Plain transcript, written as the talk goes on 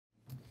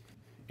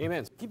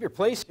Amen. So keep your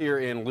place here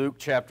in Luke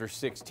chapter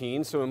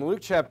 16. So in Luke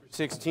chapter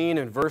 16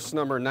 and verse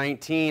number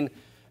 19,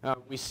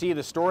 we see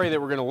the story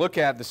that we're going to look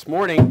at this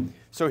morning.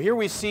 So here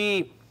we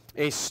see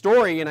a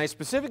story, and I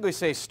specifically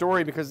say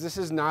story because this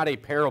is not a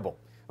parable.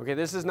 Okay,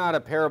 this is not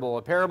a parable.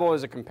 A parable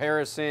is a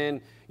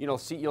comparison. You'll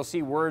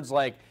see words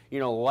like,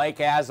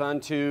 like as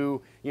unto.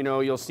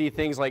 You'll see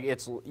things like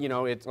it's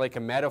like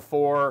a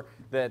metaphor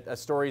that a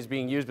story is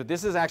being used. But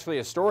this is actually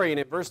a story, and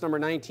at verse number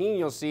 19,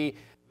 you'll see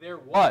there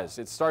was.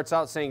 It starts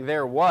out saying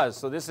there was.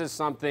 So this is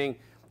something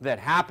that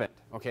happened.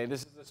 Okay,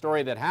 this is the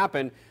story that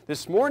happened.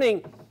 This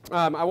morning,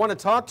 I want to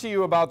talk to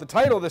you about the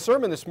title of the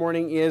sermon this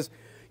morning is,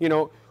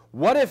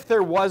 what if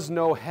there was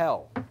no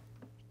hell?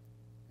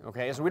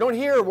 Okay, so we don't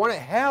hear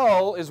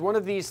hell is one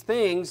of these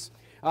things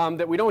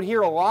that we don't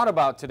hear a lot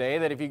about today,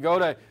 that if you go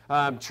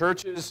to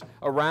churches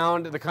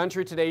around the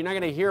country today, you're not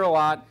going to hear a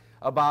lot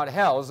about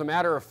hell. As a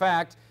matter of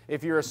fact,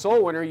 if you're a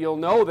soul winner, you'll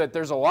know that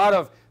there's a lot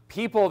of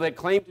people that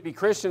claim to be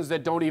Christians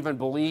that don't even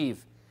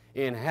believe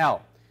in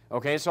hell.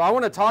 Okay, so I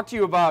want to talk to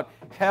you about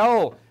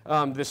hell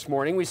this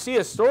morning. We see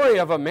a story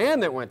of a man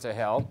that went to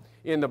hell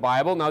in the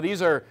Bible. Now,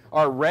 these are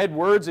red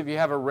words if you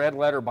have a red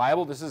letter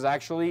Bible. This is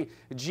actually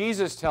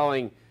Jesus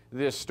telling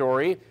this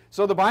story.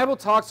 So the Bible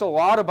talks a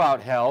lot about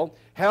hell.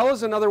 Hell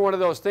is another one of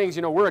those things,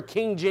 we're a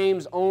King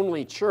James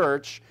only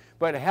church,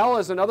 but hell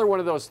is another one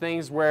of those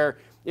things where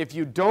if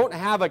you don't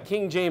have a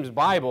King James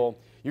Bible,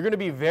 you're going to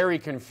be very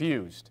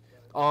confused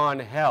on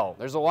hell.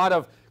 There's a lot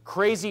of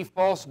crazy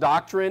false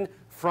doctrine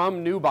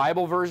from new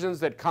Bible versions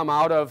that come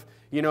out of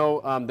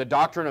the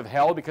doctrine of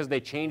hell because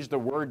they changed the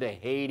word to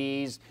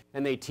Hades,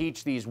 and they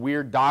teach these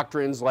weird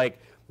doctrines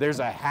like there's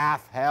a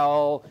half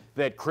hell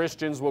that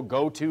Christians will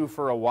go to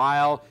for a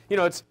while.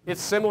 It's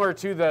similar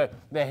to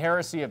the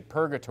heresy of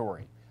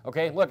purgatory.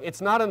 Okay, look,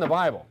 it's not in the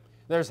Bible.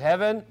 There's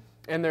heaven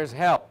and there's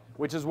hell,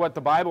 which is what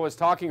the Bible is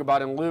talking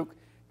about in Luke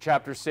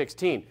chapter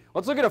 16.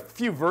 Let's look at a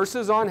few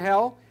verses on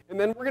hell, and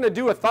then we're going to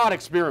do a thought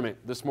experiment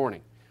this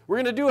morning. We're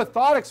going to do a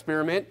thought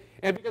experiment,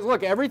 and because,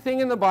 look,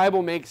 everything in the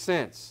Bible makes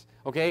sense.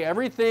 Okay,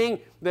 everything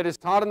that is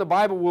taught in the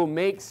Bible will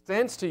make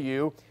sense to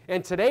you.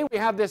 And today we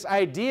have this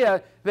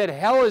idea that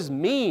hell is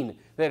mean,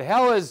 that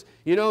hell is,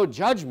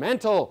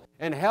 judgmental,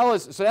 and hell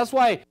is, so that's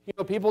why,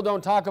 people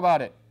don't talk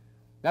about it.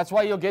 That's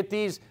why you'll get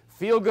these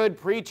feel-good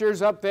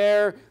preachers up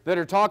there that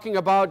are talking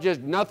about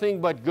just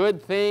nothing but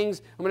good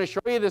things. I'm going to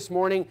show you this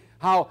morning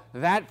how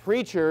that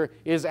preacher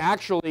is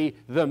actually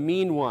the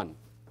mean one.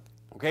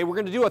 Okay, we're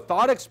going to do a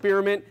thought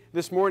experiment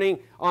this morning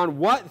on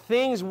what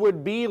things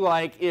would be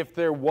like if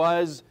there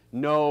was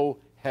no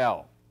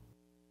hell.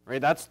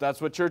 Right? That's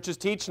what churches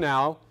teach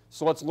now.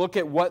 So let's look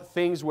at what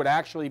things would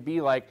actually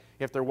be like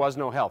if there was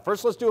no hell.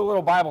 First, let's do a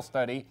little Bible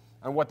study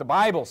on what the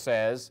Bible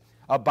says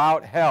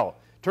about hell.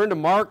 Turn to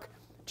Mark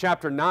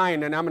chapter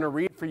 9, and I'm going to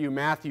read for you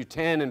Matthew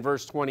 10 and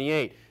verse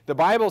 28. The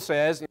Bible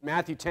says in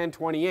Matthew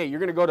 10:28, you're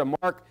going to go to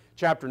Mark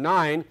chapter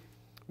 9,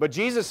 but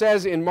Jesus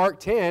says in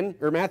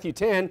Matthew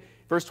 10,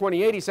 verse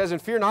 28, he says, "And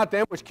fear not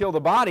them which kill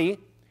the body,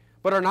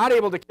 but are not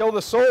able to kill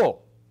the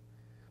soul,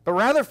 but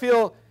rather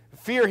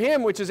fear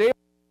him which is able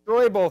to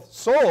destroy both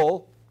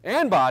soul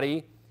and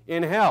body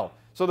in hell."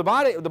 So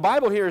the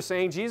Bible here is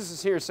saying, Jesus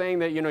is here saying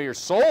that, your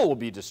soul will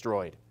be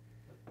destroyed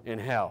in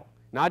hell,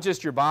 not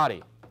just your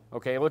body.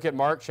 Okay, look at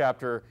Mark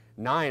chapter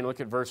 9, look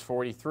at verse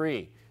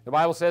 43. The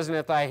Bible says, "And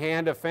if thy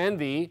hand offend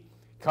thee,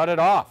 cut it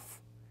off.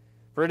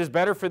 For it is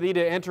better for thee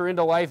to enter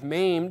into life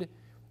maimed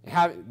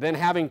than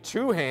having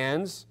two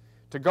hands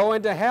to go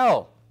into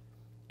hell,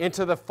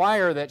 into the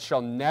fire that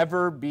shall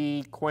never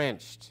be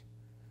quenched."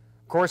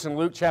 Of course, in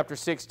Luke chapter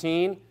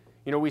 16,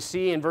 we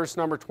see in verse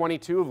number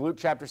 22 of Luke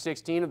chapter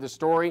 16 of the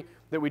story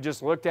that we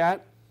just looked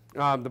at,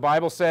 the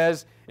Bible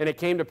says, "And it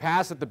came to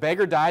pass that the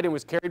beggar died and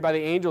was carried by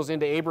the angels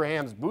into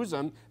Abraham's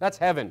bosom." That's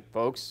heaven,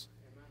 folks.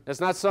 That's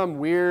not some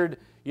weird,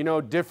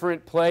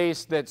 different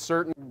place that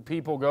certain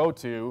people go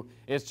to.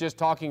 It's just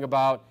talking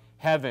about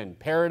heaven.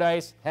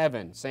 Paradise,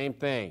 heaven, same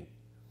thing.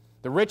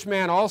 The rich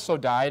man also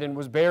died and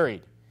was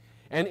buried.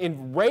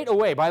 And right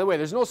away, by the way,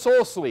 there's no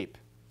soul sleep.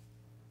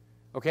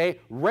 Okay?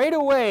 Right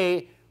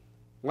away,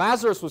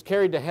 Lazarus was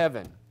carried to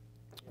heaven.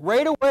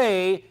 Right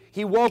away,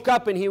 he woke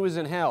up and he was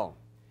in hell.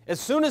 As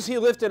soon as he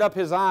lifted up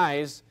his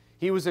eyes,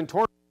 he was in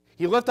torment.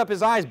 He lifted up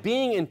his eyes,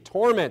 being in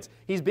torment.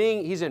 He's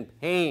in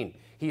pain.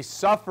 He's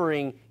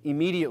suffering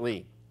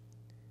immediately.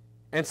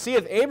 "And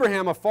seeth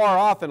Abraham afar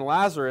off and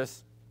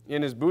Lazarus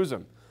in his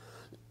bosom."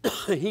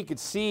 He could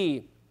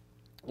see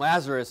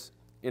Lazarus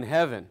in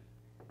heaven,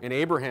 and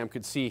Abraham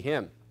could see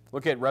him.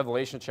 Look at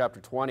Revelation chapter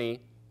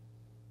 20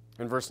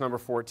 and verse number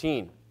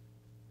 14.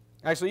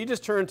 Actually, you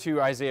just turn to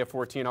Isaiah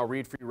 14. I'll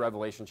read for you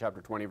Revelation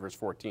chapter 20, verse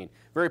 14.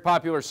 Very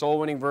popular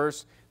soul-winning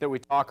verse that we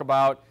talk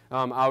about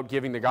out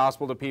giving the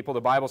gospel to people. The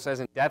Bible says,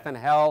 "And death and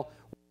hell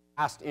were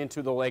cast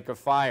into the lake of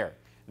fire."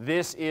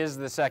 This is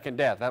the second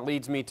death. That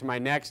leads me to my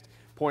next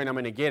point I'm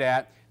going to get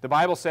at. The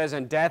Bible says,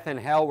 "And death and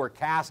hell were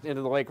cast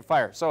into the lake of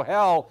fire." So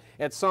hell,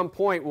 at some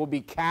point, will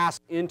be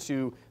cast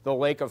into the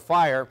lake of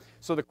fire.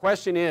 So the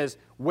question is,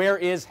 where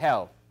is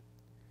hell?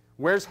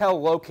 Where's hell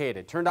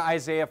located? Turn to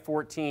Isaiah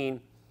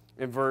 14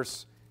 in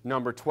verse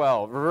number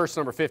 12, or verse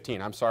number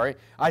 15, I'm sorry.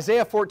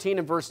 Isaiah 14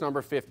 and verse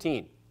number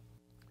 15.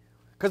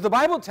 Because the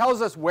Bible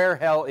tells us where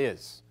hell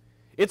is.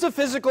 It's a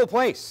physical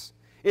place.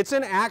 It's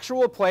an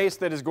actual place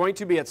that is going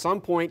to be at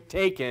some point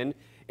taken,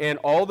 and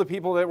all the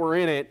people that were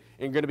in it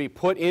are going to be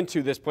put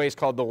into this place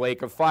called the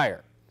lake of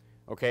fire.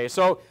 Okay,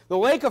 so the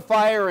lake of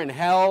fire and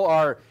hell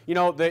are, you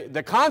know,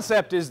 the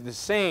concept is the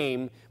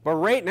same, but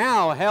right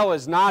now hell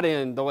is not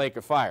in the lake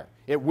of fire.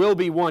 It will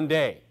be one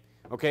day.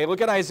 Okay,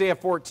 look at Isaiah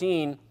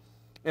 14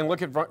 and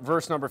look at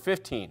verse number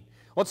 15.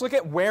 Let's look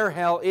at where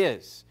hell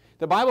is.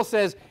 The Bible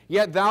says,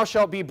 "Yet thou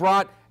shalt be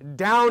brought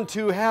down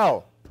to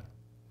hell,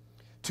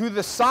 to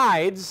the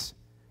sides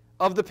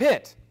of the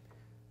pit."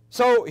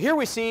 So here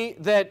we see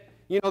that,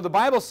 you know, the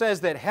Bible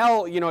says that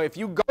hell, you know, if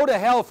you go to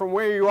hell from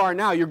where you are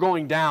now, you're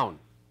going down.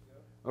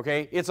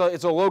 Okay? It's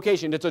a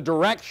location, it's a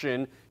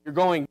direction. You're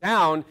going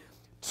down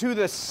to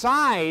the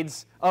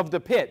sides of the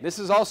pit. This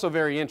is also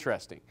very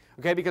interesting.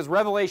 Okay? Because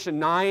Revelation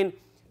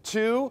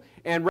 9:2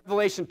 and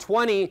Revelation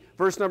 20,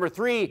 verse number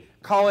 3,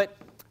 call it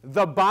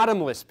the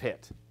bottomless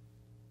pit.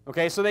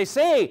 Okay? So they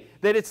say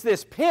that it's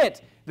this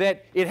pit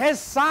that it has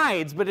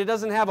sides, but it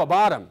doesn't have a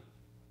bottom.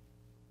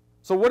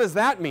 So what does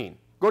that mean?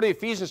 Go to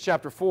Ephesians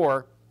chapter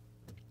 4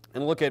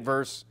 and look at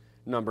verse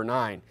number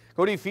 9.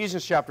 Go to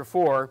Ephesians chapter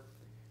 4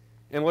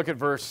 and look at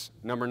verse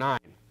number 9.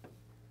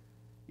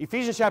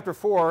 Ephesians chapter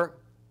 4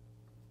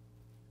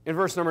 in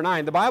verse number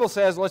 9. The Bible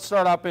says, let's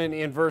start up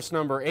in verse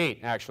number 8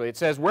 actually. It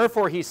says,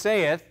 "Wherefore he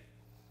saith,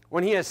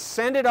 when he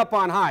ascended up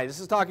on high," this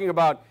is talking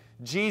about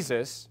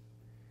Jesus,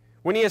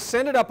 "when he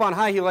ascended up on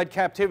high, he led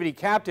captivity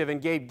captive and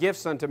gave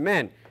gifts unto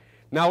men."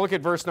 Now look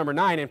at verse number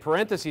 9. In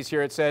parentheses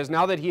here it says,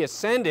 "Now that he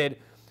ascended,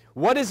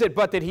 what is it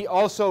but that he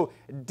also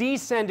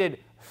descended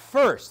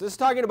first?" This is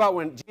talking about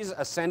when Jesus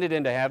ascended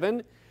into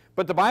heaven,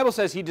 but the Bible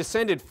says he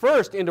descended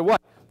first into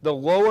what? The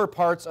lower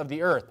parts of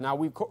the earth. Now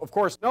we of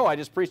course know, I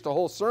just preached a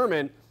whole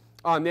sermon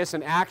on this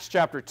in Acts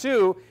chapter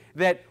 2,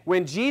 that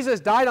when Jesus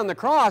died on the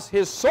cross,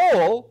 his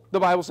soul, the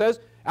Bible says,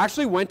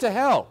 actually went to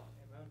hell.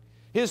 Amen.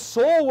 His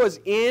soul was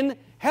in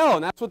hell,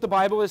 and that's what the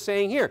Bible is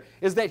saying here,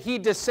 is that he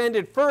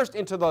descended first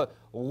into the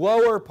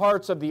lower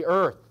parts of the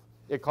earth,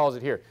 it calls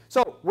it here.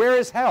 So where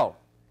is hell?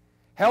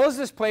 Hell is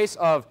this place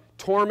of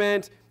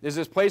torment. Is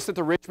this place that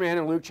the rich man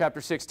in Luke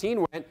chapter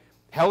 16 went.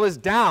 Hell is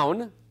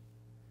down.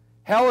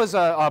 Hell is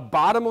a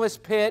bottomless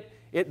pit.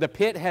 The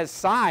pit has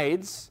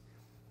sides.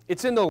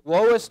 It's in the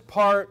lowest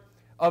part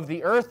of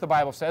the earth, the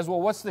Bible says.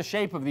 Well, what's the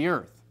shape of the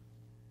earth?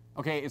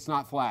 Okay, it's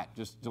not flat,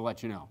 just to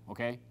let you know,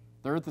 okay?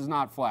 The earth is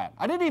not flat.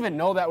 I didn't even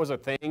know that was a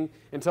thing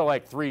until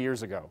like 3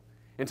 years ago.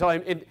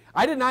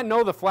 I did not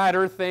know the flat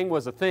earth thing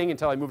was a thing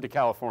until I moved to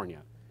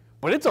California.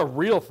 But it's a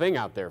real thing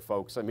out there,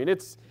 folks. I mean,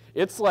 it's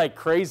like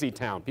crazy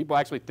town. People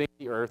actually think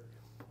the earth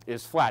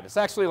is flat. It's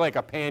actually like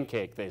a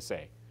pancake, they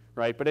say,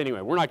 right? But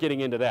anyway, we're not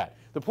getting into that.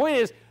 The point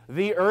is,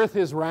 the earth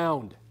is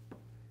round.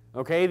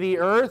 Okay, the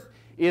earth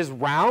is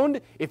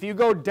round. If you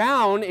go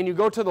down and you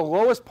go to the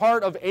lowest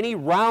part of any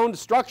round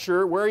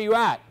structure, where are you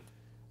at?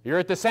 You're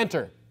at the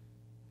center.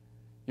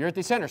 You're at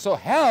the center. So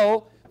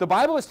hell, the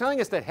Bible is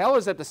telling us that hell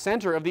is at the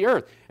center of the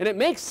earth. And it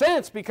makes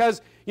sense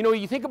because, you know,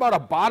 you think about a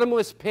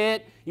bottomless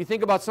pit, you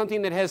think about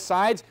something that has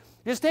sides.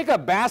 Just take a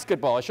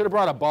basketball. I should have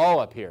brought a ball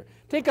up here.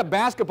 Take a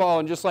basketball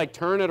and just like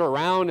turn it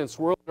around and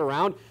swirl it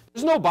around.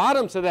 There's no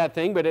bottom to that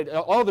thing, but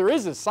all there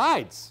is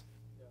sides.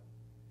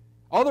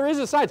 All there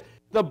is sides.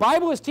 The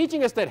Bible is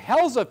teaching us that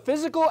hell's a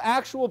physical,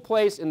 actual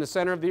place in the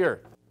center of the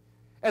earth.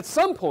 At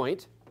some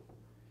point,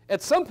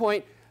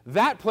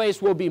 that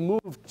place will be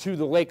moved to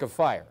the lake of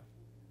fire.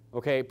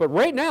 Okay, but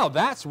right now,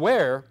 that's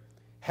where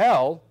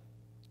hell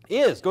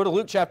is. Go to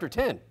Luke chapter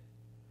 10.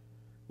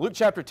 Luke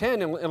chapter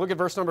 10 and look at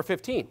verse number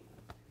 15.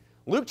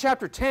 Luke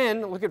chapter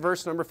 10, look at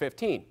verse number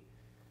 15.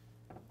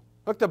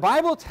 Look, the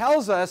Bible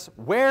tells us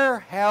where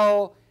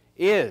hell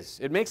is.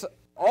 It makes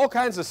all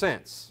kinds of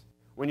sense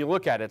when you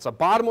look at it. It's a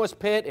bottomless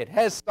pit. It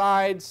has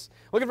sides.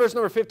 Look at verse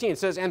number 15. It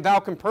says, "And thou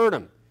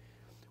Capernaum,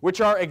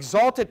 which are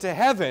exalted to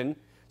heaven."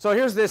 So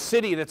here's this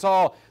city that's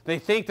all, they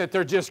think that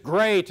they're just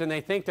great and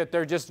they think that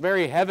they're just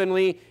very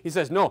heavenly. He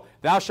says, no,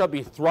 thou shalt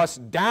be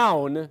thrust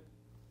down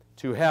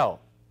to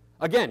hell.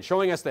 Again,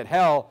 showing us that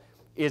hell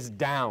is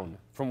down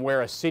from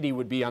where a city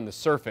would be on the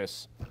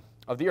surface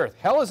of the earth.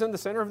 Hell is in the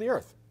center of the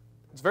earth.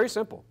 It's very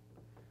simple.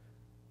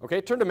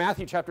 Okay, turn to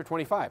Matthew chapter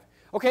 25.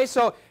 Okay,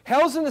 so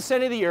hell's in the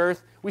center of the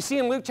earth. We see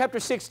in Luke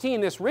chapter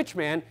 16, this rich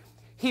man,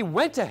 he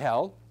went to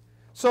hell.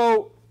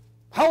 So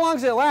how long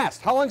does it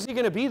last? How long is he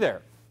going to be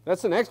there?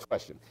 That's the next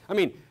question. I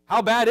mean,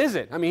 how bad is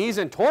it? I mean, he's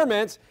in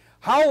torments.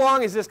 How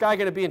long is this guy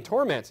going to be in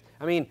torments?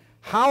 I mean,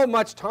 how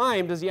much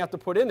time does he have to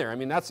put in there? I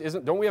mean,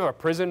 don't we have a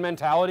prison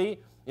mentality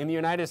in the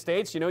United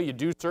States? You know, you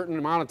do a certain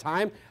amount of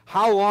time.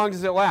 How long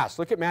does it last?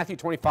 Look at Matthew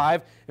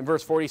 25 and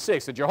verse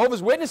 46. The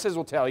Jehovah's Witnesses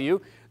will tell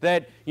you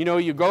that, you know,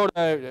 you go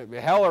to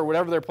hell or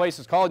whatever their place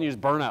is called and you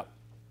just burn up.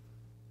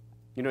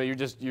 You know, you're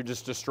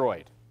just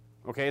destroyed.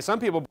 Okay, some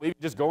people believe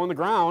you just go on the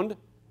ground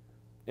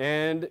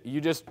and you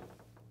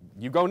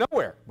go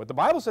nowhere. But the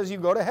Bible says you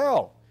go to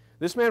hell.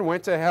 This man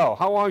went to hell.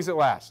 How long does it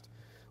last?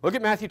 Look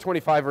at Matthew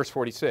 25, verse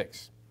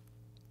 46.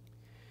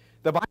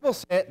 The Bible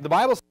says,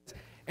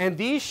 and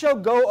these shall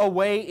go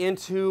away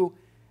into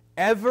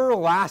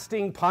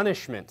everlasting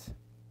punishment,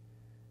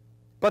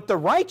 but the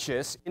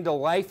righteous into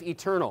life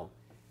eternal.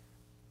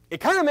 It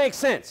kind of makes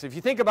sense. If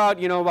you think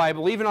about, by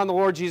believing on the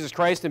Lord Jesus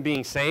Christ and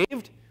being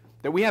saved,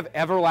 that we have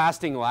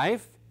everlasting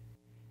life.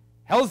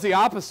 Hell's the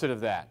opposite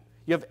of that.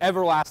 You have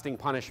everlasting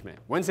punishment.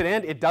 When's it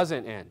end? It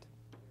doesn't end.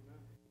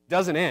 It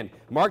doesn't end.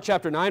 Mark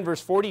chapter 9, verse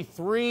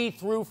 43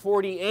 through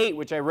 48,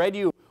 which I read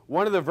you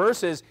one of the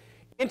verses,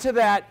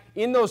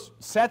 in those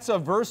sets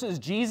of verses,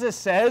 Jesus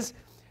says,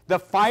 the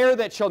fire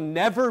that shall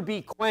never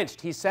be quenched.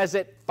 He says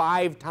it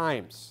 5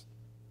 times.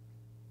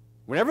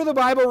 Whenever the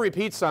Bible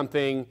repeats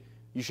something,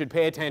 you should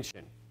pay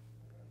attention.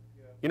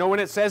 When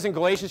it says in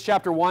Galatians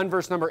chapter 1,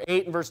 verse number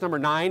 8 and verse number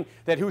 9,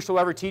 that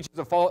whosoever teaches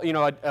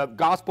a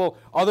gospel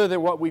other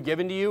than what we've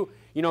given to you,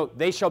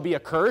 they shall be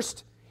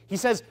accursed. He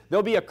says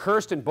they'll be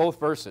accursed in both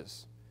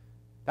verses.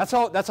 That's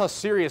how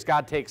serious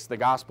God takes the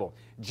gospel.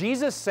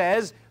 Jesus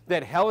says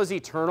that hell is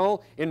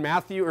eternal in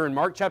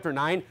Mark chapter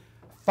 9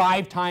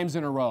 5 times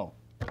in a row.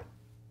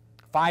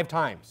 5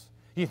 times.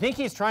 You think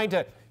he's trying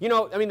to,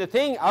 the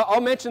thing,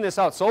 I'll mention this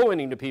out soul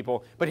winning to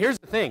people, but here's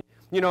the thing.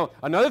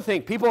 Another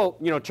thing, people,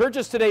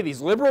 churches today,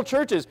 these liberal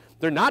churches,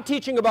 they're not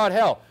teaching about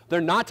hell. They're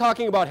not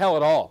talking about hell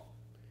at all.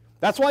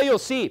 That's why you'll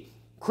see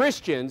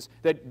Christians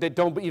that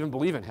don't even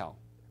believe in hell.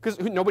 Because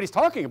nobody's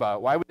talking about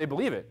it. Why would they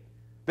believe it?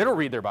 They don't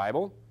read their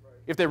Bible. Right.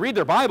 If they read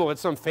their Bible,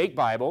 it's some fake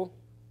Bible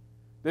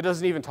that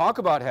doesn't even talk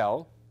about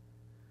hell.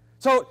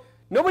 So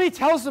nobody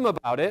tells them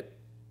about it.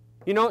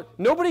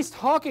 Nobody's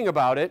talking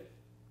about it.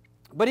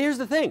 But here's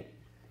the thing.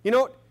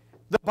 The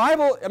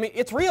Bible,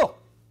 it's real.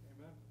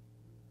 Amen.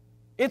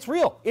 It's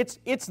real.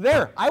 It's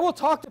there. I will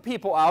talk to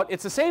people out.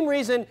 It's the same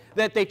reason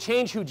that they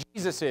change who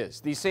Jesus is,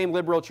 these same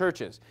liberal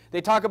churches. They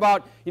talk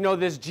about,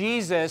 this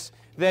Jesus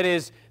that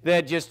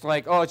just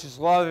like, it's just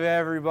love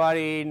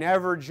everybody,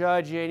 never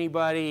judge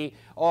anybody,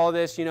 all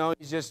this,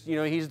 he's just,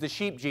 he's the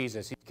sheep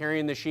Jesus. He's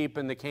carrying the sheep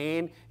and the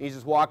cane. He's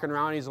just walking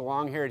around. He's a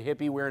long-haired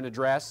hippie wearing a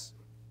dress.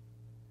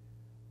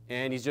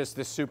 And he's just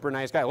this super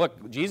nice guy.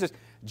 Look, Jesus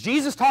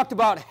talked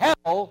about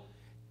hell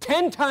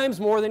 10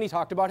 times more than he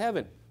talked about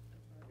heaven.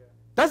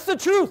 That's the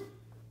truth.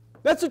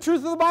 That's the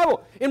truth of the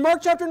Bible. In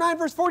Mark chapter 9,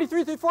 verse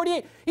 43 through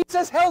 48, he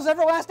says hell's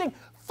everlasting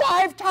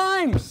 5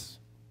 times.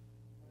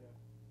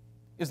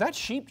 Is that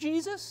sheep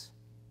Jesus?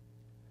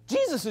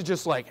 Jesus is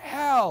just like,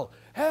 hell,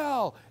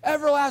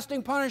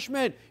 everlasting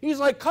punishment. He's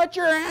like, cut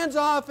your hands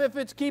off if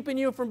it's keeping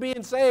you from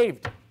being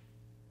saved.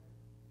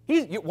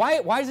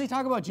 Why does he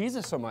talk about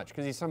Jesus so much?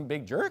 Because he's some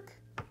big jerk?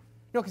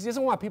 No, because he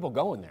doesn't want people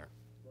going there.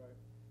 Right.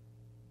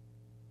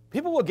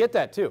 People will get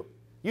that too.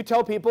 You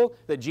tell people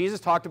that Jesus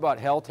talked about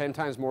hell 10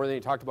 times more than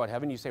he talked about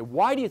heaven, you say,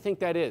 why do you think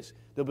that is?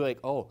 They'll be like,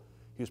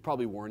 he was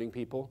probably warning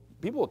people.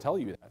 People will tell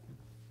you that.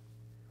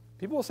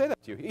 People will say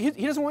that to you.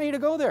 He doesn't want you to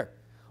go there.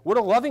 Would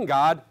a loving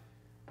God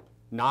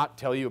not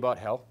tell you about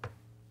hell?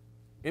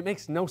 It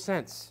makes no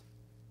sense.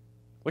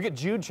 Look at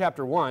Jude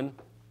chapter 1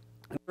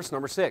 and verse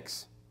number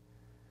 6.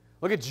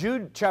 Look at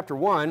Jude chapter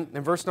 1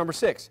 and verse number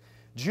 6.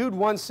 Jude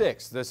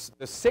 1:6,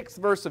 the 6th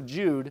verse of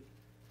Jude,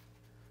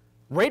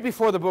 right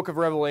before the book of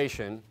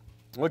Revelation.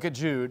 Look at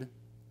Jude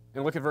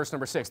and look at verse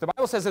number 6. The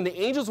Bible says, and the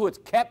angels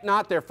which kept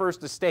not their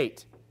first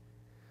estate,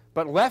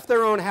 but left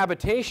their own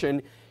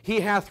habitation, he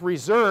hath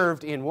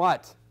reserved in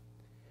what?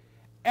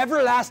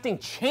 Everlasting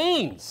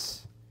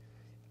chains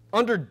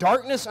under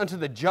darkness unto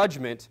the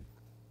judgment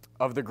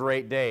of the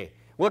great day.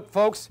 Look,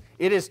 folks,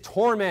 it is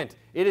torment.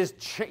 You're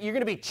going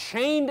to be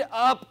chained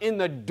up in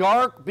the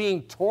dark,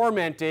 being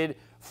tormented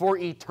for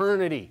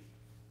eternity.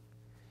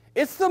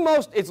 It's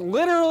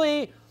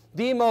literally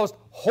the most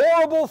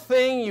horrible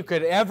thing you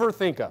could ever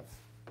think of.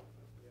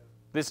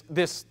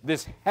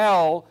 This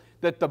hell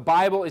that the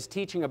Bible is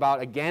teaching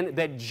about again,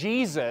 that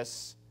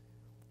Jesus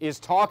is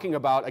talking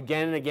about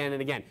again and again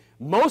and again.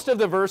 Most of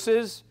the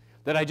verses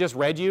that I just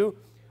read you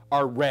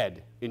are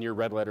red in your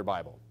red letter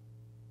Bible.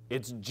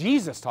 It's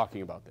Jesus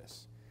talking about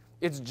this.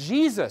 It's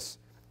Jesus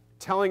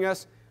telling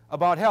us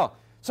about hell.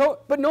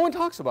 But no one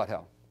talks about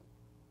hell.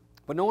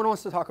 But no one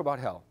wants to talk about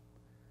hell.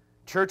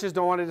 Churches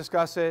don't want to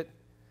discuss it.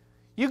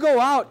 You go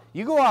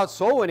out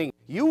soul winning,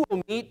 you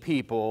will meet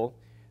people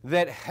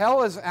that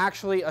hell is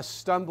actually a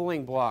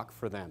stumbling block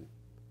for them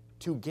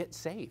to get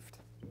saved.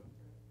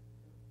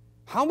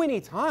 How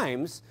many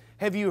times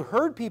have you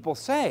heard people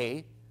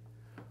say,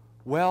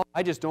 well,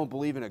 I just don't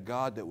believe in a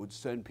God that would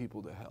send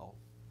people to hell.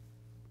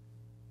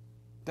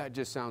 That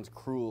just sounds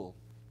cruel.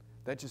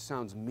 That just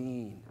sounds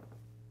mean.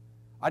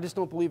 I just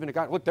don't believe in a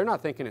God. Look, they're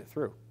not thinking it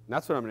through. And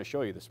that's what I'm going to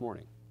show you this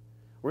morning.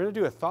 We're going to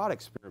do a thought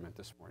experiment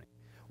this morning.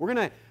 We're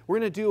going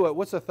to do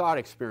what's a thought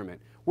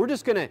experiment? We're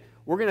going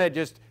to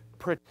just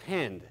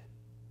pretend.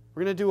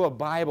 We're going to do a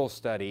Bible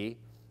study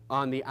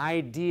on the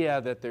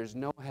idea that there's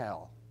no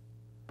hell.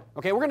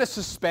 Okay, we're going to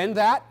suspend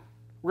that.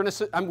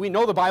 We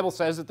know the Bible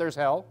says that there's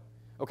hell.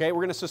 Okay, we're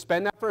going to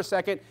suspend that for a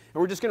second,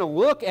 and we're just going to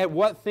look at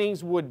what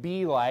things would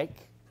be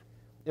like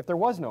if there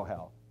was no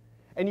hell.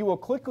 And you will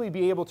quickly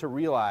be able to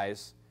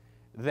realize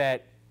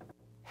that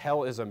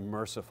hell is a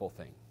merciful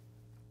thing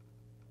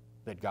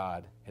that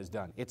God has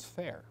done. It's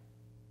fair.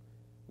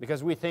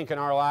 Because we think in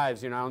our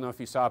lives, I don't know if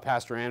you saw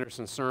Pastor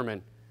Anderson's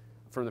sermon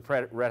from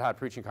the Red Hot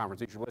Preaching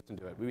Conference. You should listen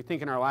to it. We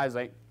think in our lives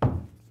like,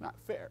 it's not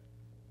fair.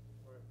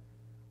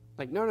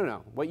 Like,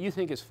 no. What you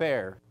think is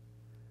fair,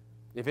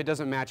 if it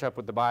doesn't match up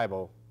with the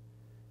Bible,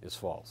 is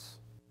false.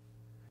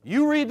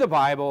 You read the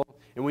Bible,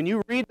 and when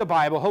you read the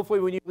Bible, hopefully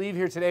when you leave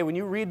here today, when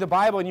you read the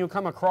Bible and you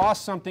come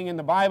across something in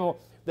the Bible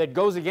that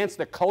goes against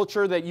the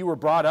culture that you were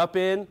brought up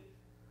in,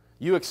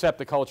 you accept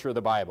the culture of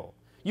the Bible.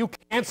 You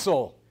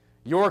cancel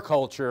your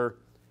culture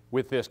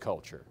with this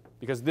culture,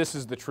 because this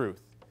is the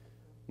truth,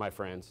 my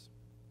friends.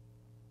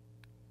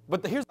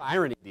 But here's the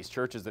irony of these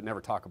churches that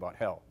never talk about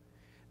hell.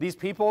 These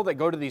people that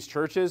go to these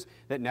churches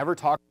that never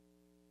talk,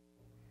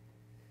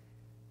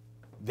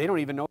 they don't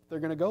even know if they're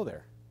going to go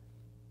there.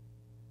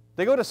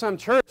 They go to some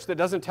church that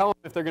doesn't tell them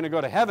if they're going to go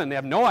to heaven. They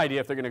have no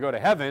idea if they're going to go to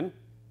heaven.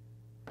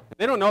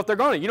 They don't know if they're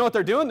going to. You know what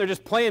they're doing? They're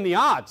just playing the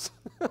odds.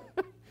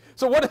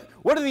 So what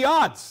are the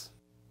odds?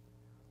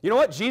 You know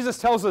what? Jesus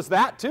tells us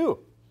that too.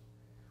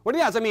 What are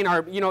the odds? I mean,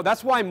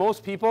 that's why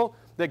most people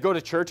that go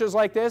to churches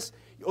like this,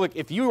 look,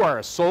 if you are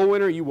a soul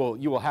winner, you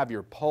will have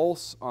your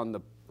pulse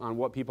on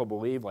what people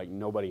believe like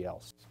nobody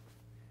else.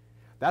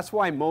 That's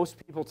why most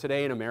people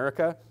today in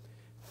America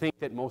think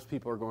that most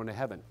people are going to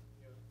heaven.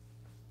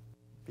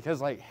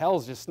 Because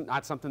hell's just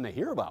not something they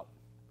hear about.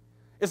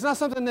 It's not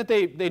something that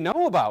they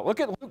know about. Look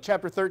at Luke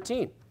chapter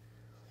 13.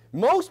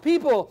 Most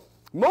people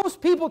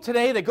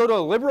today that go to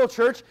a liberal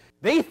church,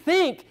 they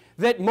think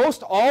that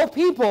most all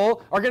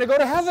people are going to go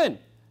to heaven.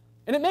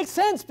 And it makes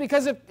sense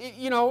because I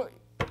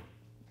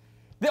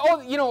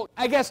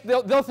guess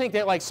they'll think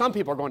that some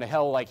people are going to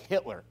hell like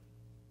Hitler.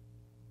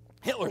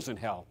 Hitler's in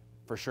hell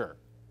for sure.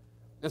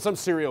 And some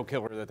serial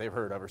killer that they've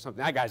heard of or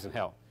something. That guy's in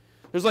hell.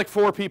 There's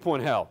 4 people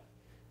in hell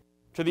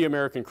to the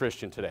American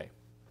Christian today.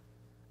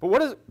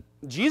 But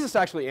Jesus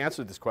actually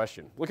answered this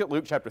question. Look at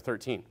Luke chapter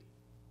 13.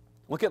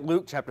 Look at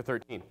Luke chapter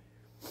 13.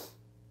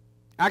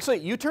 Actually,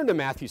 you turn to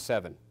Matthew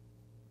 7.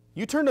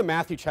 You turn to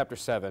Matthew chapter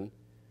 7,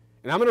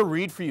 and I'm going to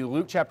read for you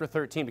Luke chapter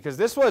 13, because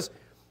this was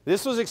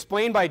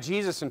explained by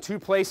Jesus in 2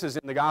 places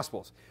in the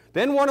Gospels.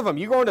 Then one of them,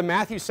 you go into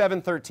Matthew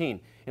 7:13.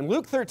 In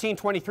Luke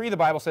 13:23, the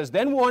Bible says,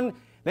 Then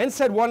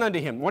said one unto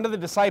him, one of the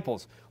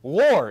disciples,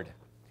 Lord,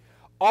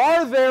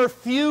 are there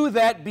few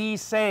that be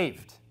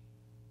saved?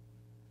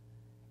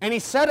 And he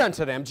said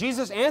unto them,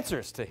 Jesus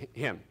answers to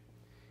him.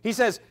 He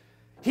says,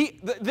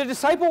 the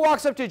disciple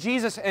walks up to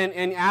Jesus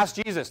and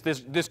asks Jesus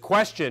this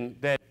question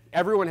that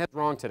everyone has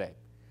wrong today.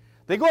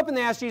 They go up and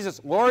they ask Jesus,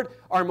 Lord,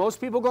 are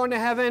most people going to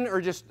heaven, or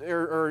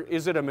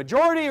is it a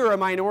majority or a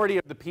minority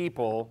of the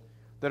people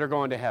that are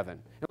going to heaven?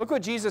 And look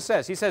what Jesus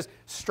says. He says,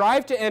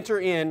 strive to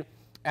enter in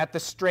at the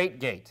strait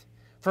gate.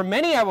 For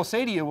many, I will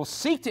say to you, will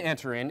seek to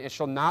enter in, it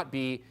shall not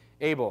be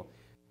able.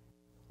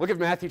 Look at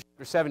Matthew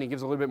chapter 7. He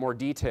gives a little bit more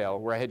detail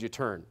where I had you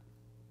turn.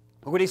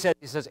 Look what he says.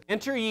 He says,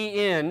 enter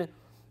ye in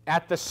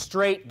at the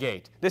strait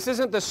gate. This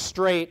isn't the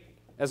straight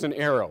as an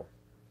arrow.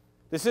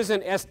 This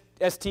isn't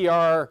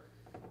S-T-R-A-I-G-H-T.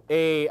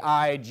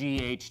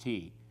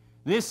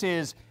 This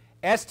is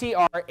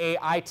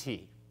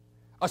S-T-R-A-I-T.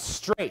 A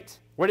strait.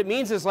 What it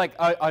means is like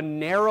a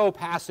narrow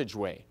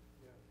passageway.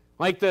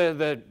 Like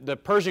the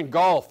Persian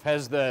Gulf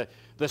has the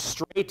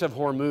Strait of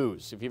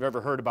Hormuz, if you've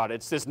ever heard about it.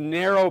 It's this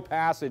narrow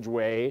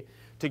passageway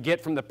to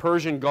get from the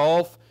Persian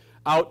Gulf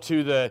out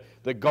to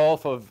the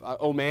Gulf of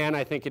Oman,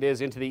 I think it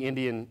is, into the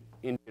Indian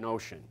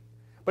Ocean.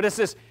 But it's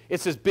this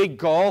big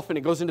gulf, and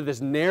it goes into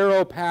this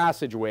narrow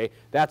passageway.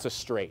 That's a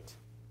strait.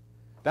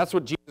 That's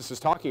what Jesus is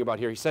talking about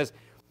here. He says,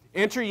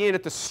 enter ye in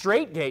at the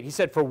strait gate. He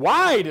said, for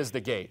wide is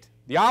the gate.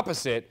 The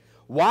opposite.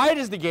 Wide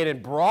is the gate,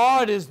 and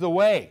broad is the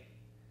way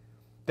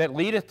that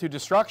leadeth to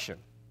destruction.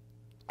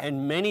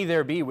 And many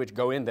there be which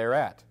go in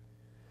thereat.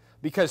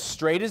 Because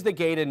strait is the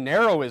gate and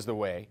narrow is the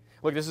way.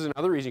 Look, this is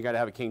another reason you got to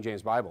have a King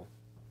James Bible.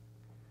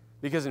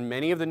 Because in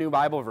many of the new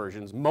Bible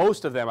versions,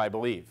 most of them I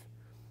believe,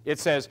 it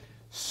says,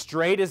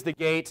 strait is the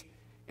gate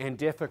and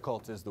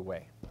difficult is the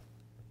way.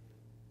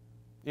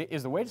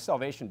 Is the way to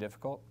salvation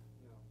difficult?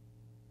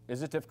 No.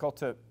 Is it difficult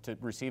to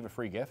receive a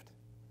free gift?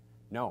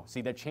 No.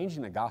 See, they're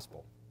changing the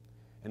gospel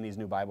in these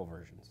new Bible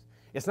versions.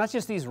 It's not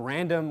just these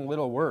random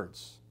little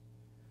words.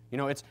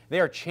 They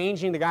are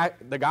changing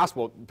the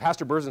gospel.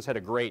 Pastor Berzins had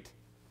a great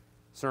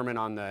sermon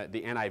on the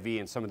NIV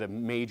and some of the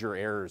major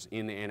errors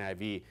in the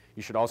NIV.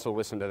 You should also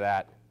listen to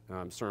that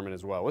sermon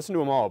as well. Listen to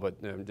them all, but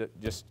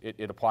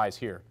it applies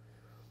here.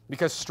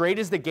 Because strait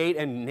is the gate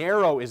and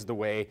narrow is the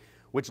way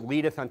which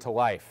leadeth unto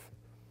life,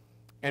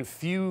 and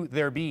few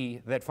there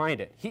be that find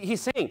it.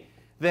 He's saying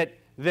that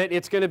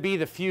it's going to be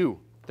the few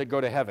that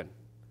go to heaven.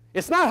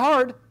 It's not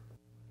hard.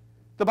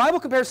 The Bible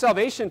compares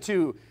salvation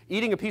to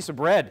eating a piece of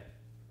bread.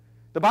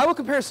 The Bible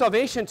compares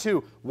salvation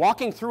to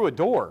walking through a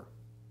door.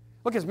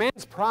 Look, it's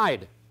man's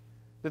pride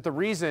that the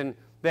reason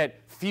that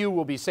few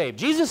will be saved.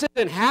 Jesus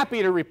isn't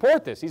happy to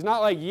report this. He's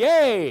not like,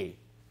 yay,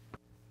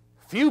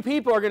 few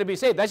people are going to be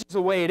saved. That's just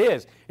the way it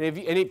is. And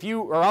if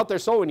you are out there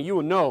soul winning, you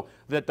will know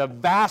that the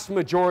vast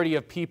majority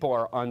of people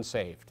are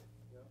unsaved.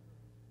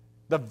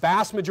 The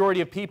vast majority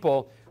of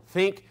people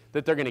think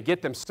that they're going to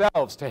get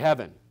themselves to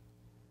heaven.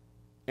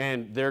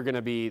 And they're going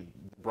to be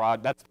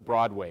that's the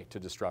broad way to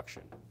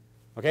destruction.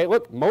 Okay,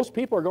 look, most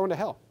people are going to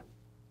hell.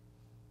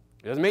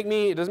 It doesn't make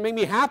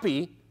me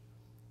happy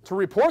to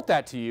report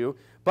that to you,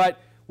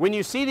 but when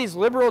you see these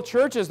liberal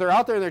churches, they're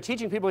out there and they're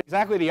teaching people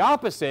exactly the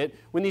opposite.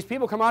 When these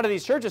people come out of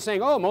these churches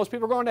saying, oh, most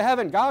people are going to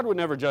heaven, God would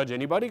never judge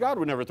anybody, God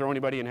would never throw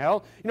anybody in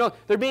hell. You know,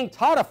 they're being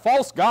taught a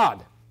false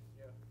God.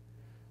 Yeah.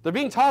 They're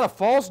being taught a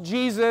false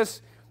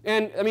Jesus,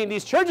 and I mean,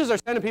 these churches are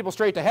sending people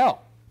straight to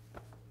hell.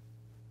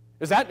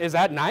 Is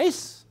that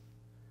nice?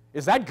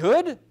 Is that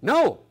good?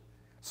 No.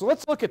 So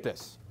let's look at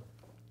this.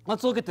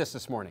 Let's look at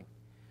this morning.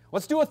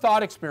 Let's do a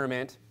thought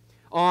experiment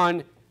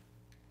on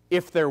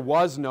if there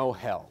was no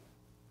hell.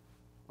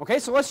 Okay,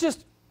 so let's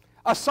just,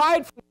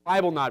 aside from the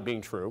Bible not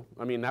being true,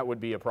 I mean, that would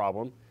be a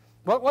problem,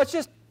 but let's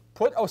just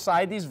put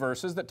aside these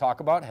verses that talk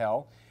about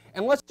hell,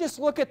 and let's just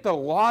look at the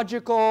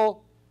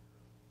logical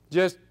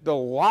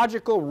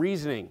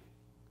reasoning.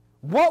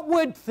 What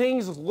would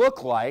things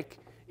look like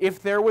if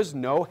there was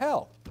no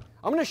hell?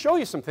 I'm going to show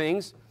you some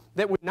things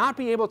that would not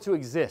be able to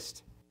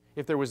exist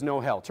if there was no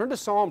hell. Turn to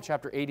Psalm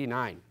chapter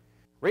 89.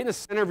 Right in the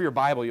center of your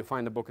Bible, you'll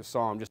find the book of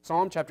Psalm. Just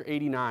Psalm chapter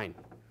 89.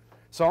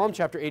 Psalm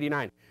chapter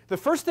 89. The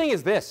first thing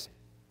is this.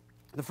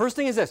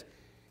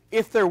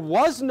 If there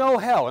was no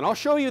hell, and I'll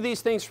show you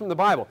these things from the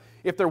Bible.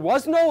 If there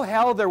was no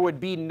hell, there would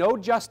be no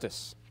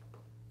justice.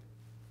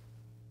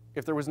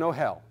 If there was no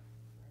hell.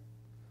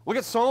 Look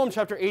at Psalm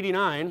chapter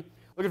 89.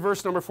 Look at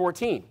verse number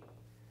 14.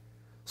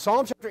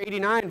 Psalm chapter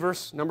 89,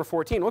 verse number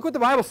 14. Look what the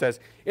Bible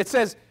says. It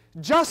says,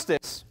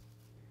 justice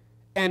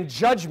and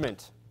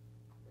judgment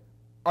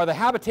are the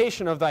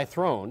habitation of thy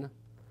throne.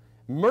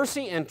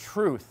 Mercy and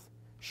truth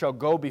shall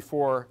go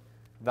before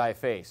thy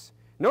face.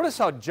 Notice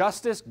how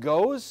justice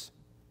goes.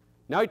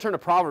 Now you turn to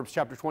Proverbs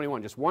chapter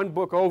 21, just one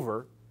book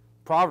over,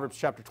 Proverbs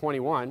chapter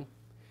 21.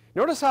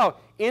 Notice how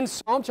in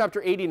Psalm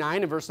chapter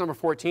 89 and verse number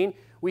 14,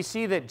 we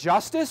see that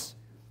justice,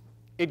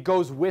 it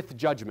goes with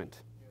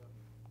judgment.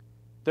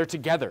 They're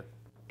together.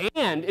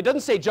 And it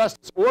doesn't say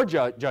justice or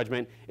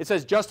judgment, it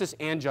says justice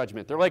and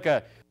judgment. They're like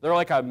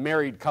a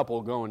married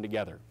couple going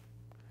together.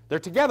 They're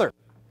together.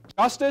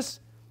 Justice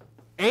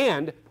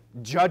and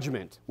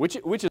judgment, which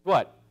is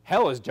what?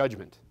 Hell is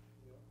judgment.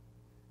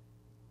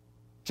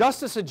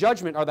 Justice and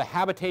judgment are the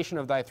habitation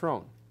of thy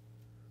throne.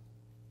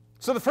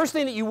 So the first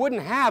thing that you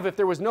wouldn't have if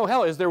there was no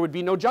hell is there would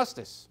be no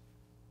justice.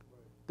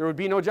 There would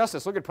be no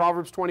justice. Look at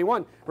Proverbs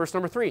 21, verse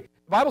number 3. The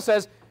Bible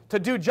says, to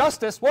do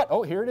justice, what?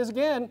 Oh, here it is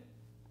again.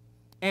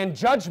 And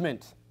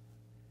judgment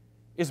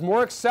is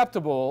more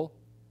acceptable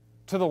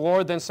to the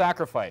Lord than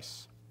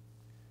sacrifice.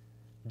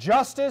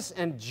 Justice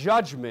and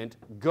judgment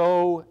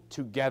go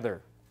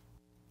together.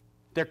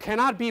 There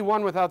cannot be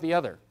one without the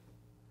other.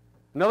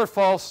 Another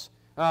false,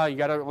 you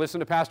got to listen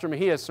to Pastor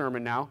Mejia's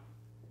sermon now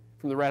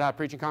from the Red Hot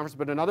Preaching Conference,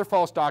 but another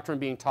false doctrine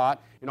being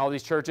taught in all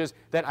these churches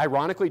that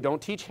ironically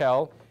don't teach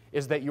hell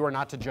is that you are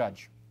not to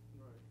judge,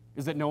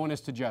 is that no one is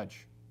to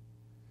judge.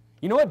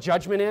 You know what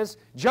judgment is?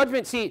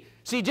 Judgment, see,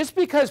 just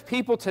because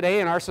people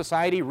today in our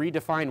society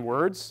redefine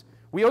words,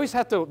 we always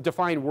have to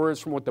define words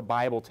from what the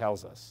Bible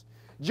tells us.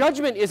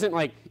 Judgment isn't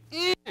like,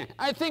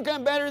 I think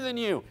I'm better than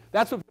you.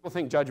 That's what people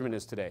think judgment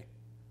is today.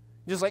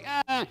 Just like,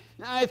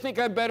 I think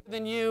I'm better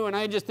than you, and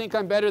I just think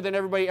I'm better than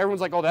everybody.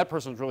 Everyone's like, oh, that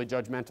person's really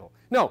judgmental.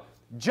 No,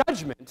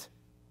 judgment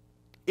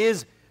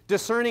is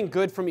discerning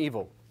good from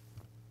evil.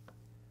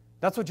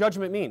 That's what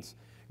judgment means.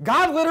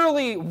 God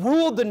literally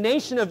ruled the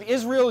nation of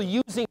Israel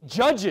using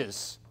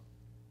judges.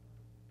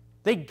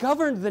 They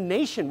governed the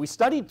nation. We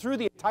studied through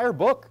the entire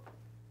book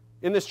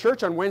in this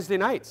church on Wednesday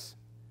nights.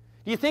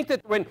 Do you think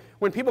that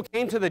when people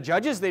came to the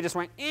judges, they just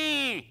went,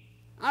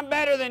 I'm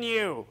better than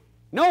you?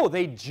 No,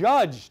 they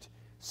judged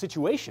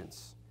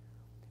situations.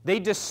 They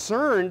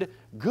discerned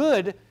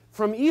good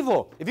from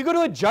evil. If you go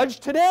to a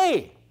judge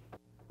today,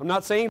 I'm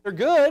not saying they're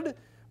good,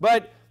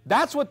 but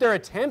that's what they're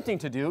attempting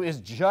to do, is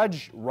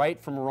judge right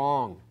from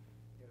wrong.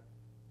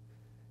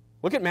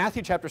 Look at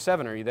Matthew chapter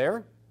 7. Are you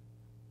there?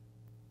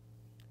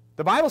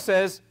 The Bible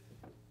says,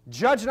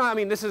 judge not. I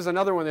mean, this is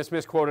another one that's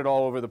misquoted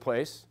all over the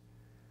place.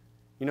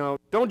 You know,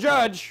 don't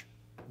judge.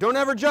 Don't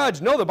ever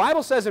judge. No, the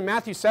Bible says in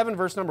Matthew 7,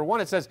 verse number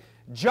 1, it says,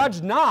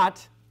 judge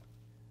not.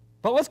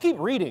 But let's keep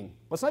reading.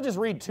 Let's not just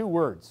read two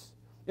words.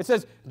 It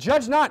says,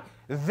 judge not,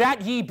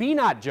 that ye be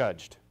not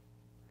judged.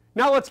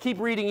 Now let's keep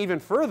reading even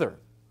further.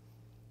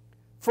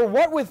 For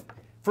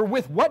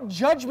with what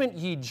judgment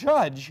ye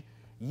judge,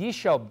 ye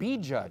shall be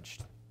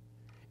judged.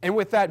 And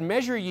with that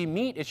measure ye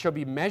meet, it shall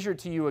be measured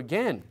to you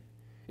again.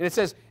 And it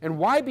says, and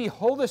why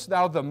beholdest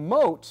thou the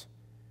mote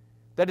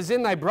that is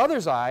in thy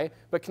brother's eye,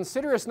 but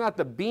considerest not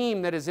the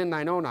beam that is in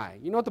thine own eye?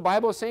 You know what the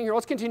Bible is saying here?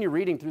 Let's continue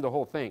reading through the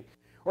whole thing.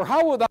 Or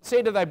how wilt thou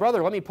say to thy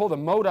brother, let me pull the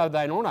mote out of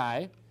thine own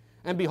eye,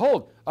 and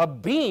behold, a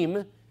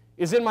beam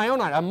is in my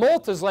own eye. A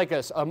mote is like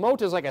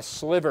a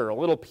sliver, a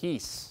little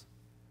piece.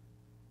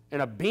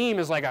 And a beam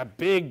is like a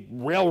big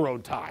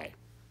railroad tie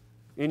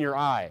in your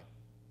eye.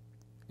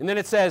 And then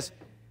it says,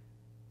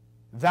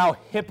 thou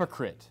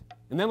hypocrite.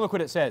 And then look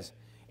what it says.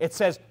 It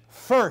says,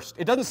 first.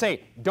 It doesn't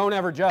say, don't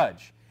ever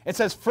judge. It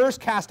says, first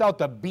cast out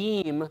the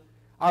beam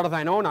out of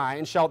thine own eye,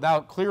 and shalt thou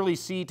clearly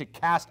see to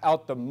cast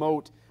out the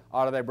mote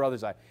out of thy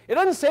brother's eye. It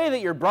doesn't say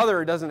that your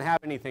brother doesn't have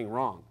anything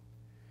wrong.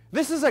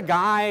 This is a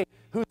guy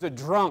who's a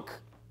drunk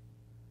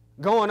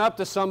going up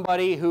to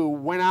somebody who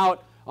went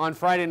out on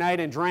Friday night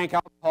and drank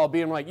alcohol,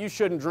 being like, you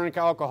shouldn't drink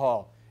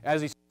alcohol,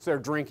 as he sits there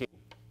drinking.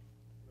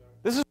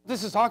 This is what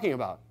this is talking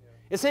about.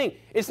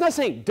 It's not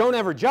saying don't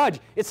ever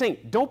judge. It's saying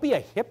don't be a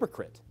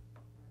hypocrite.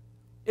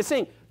 It's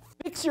saying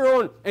fix your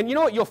own, and you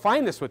know what? You'll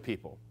find this with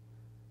people.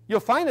 You'll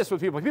find this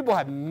with people. People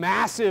have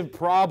massive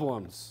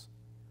problems,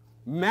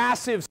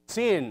 massive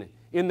sin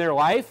in their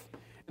life,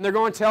 and they're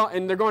going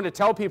to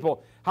tell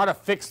people how to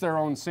fix their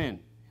own sin.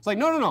 It's like,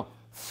 no.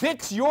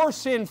 Fix your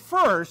sin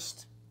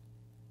first.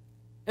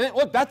 And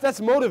look,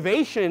 that's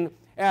motivation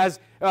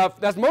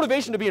that's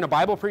motivation to be in a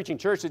Bible preaching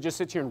church that just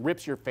sits here and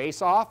rips your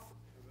face off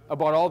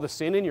about all the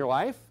sin in your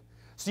life.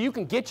 So you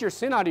can get your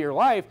sin out of your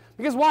life.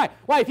 Because why?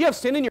 Why? If you have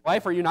sin in your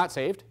life, are you not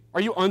saved?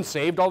 Are you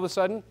unsaved all of a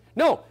sudden?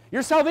 No.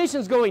 Your salvation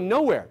is going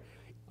nowhere.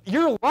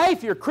 Your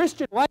life, your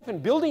Christian life,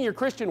 and building your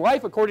Christian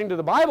life according to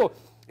the Bible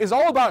is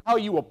all about how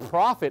you will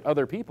profit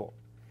other people.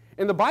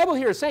 And the Bible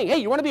here is saying, hey,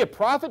 you want to be a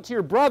prophet to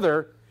your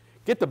brother,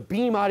 get the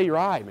beam out of your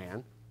eye,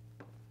 man.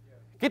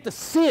 Get the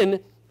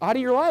sin out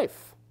of your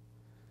life.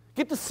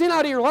 Get the sin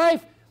out of your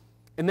life,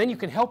 and then you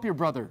can help your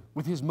brother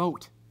with his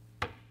mote.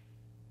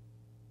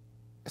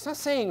 It's not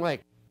saying,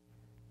 like,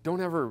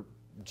 don't ever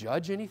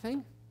judge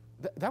anything.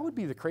 That would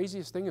be the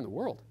craziest thing in the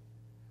world.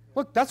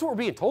 Look, that's what we're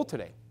being told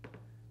today.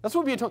 That's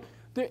what we're being told.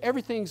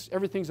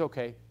 Everything's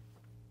okay.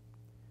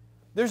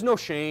 There's no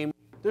shame.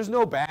 There's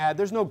no bad.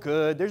 There's no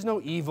good. There's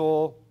no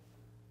evil.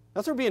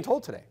 That's what we're being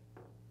told today.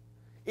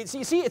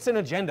 You see, it's an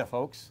agenda,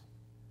 folks.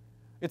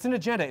 It's an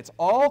agenda. It's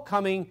all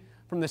coming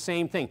from the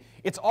same thing.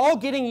 It's all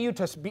getting you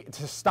to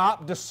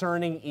stop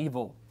discerning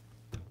evil.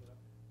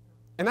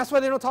 And that's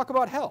why they don't talk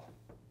about hell.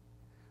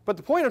 But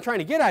the point I'm trying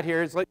to get at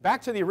here is, like,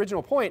 back to the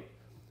original point,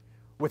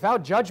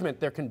 without judgment,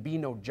 there can be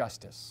no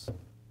justice.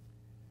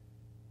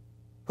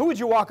 Who would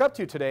you walk up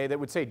to today that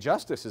would say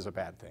justice is a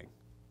bad thing?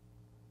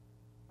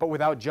 But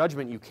without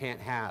judgment, you can't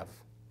have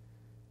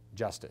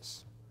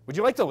justice. Would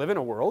you like to live in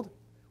a world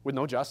with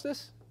no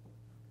justice?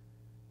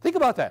 Think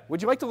about that.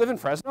 Would you like to live in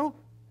Fresno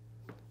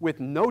with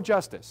no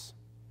justice?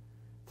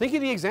 Think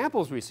of the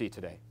examples we see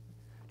today.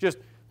 Just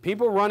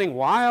people running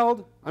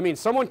wild. I mean,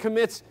 just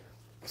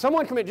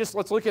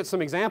let's look at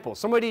some examples.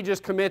 Somebody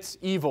just commits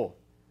evil.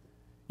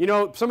 You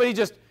know, somebody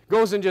just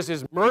goes and just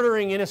is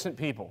murdering innocent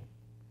people.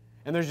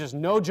 And there's just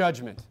no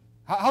judgment.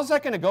 How's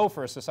that going to go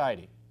for a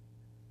society?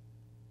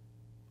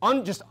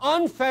 Just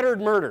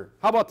unfettered murder.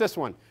 How about this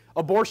one?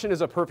 Abortion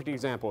is a perfect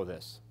example of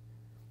this.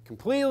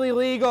 Completely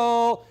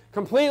legal,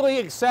 completely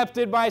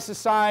accepted by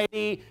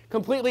society,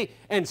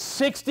 and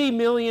 60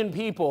 million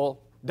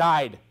people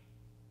died.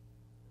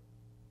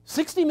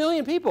 60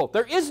 million people.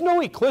 There is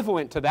no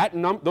equivalent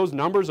to those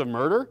numbers of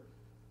murder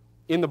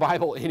in the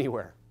Bible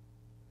anywhere.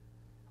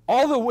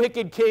 All the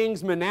wicked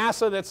kings,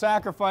 Manasseh that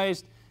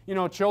sacrificed,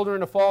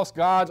 children to false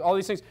gods, all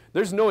these things,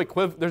 there's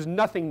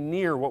nothing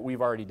near what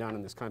we've already done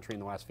in this country in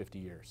the last 50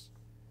 years.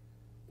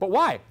 But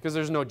why? Because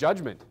there's no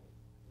judgment.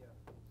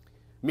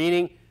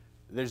 Meaning,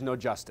 there's no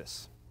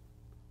justice.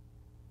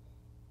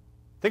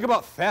 Think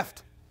about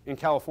theft in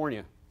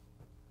California.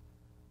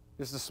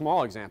 This is a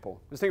small example.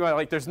 Just think about it,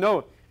 like there's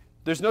no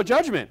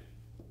judgment.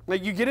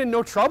 Like you get in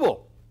no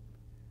trouble.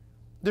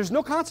 There's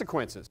no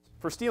consequences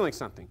for stealing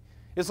something.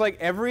 It's like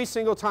every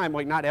single time,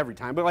 like not every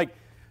time, but like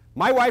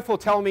my wife will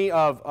tell me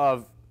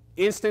of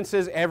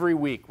instances every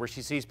week where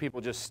she sees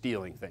people just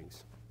stealing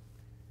things.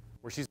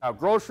 Where she's out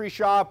grocery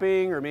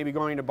shopping or maybe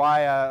going to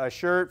buy a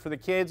shirt for the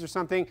kids or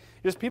something.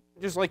 Just people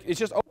just like, it's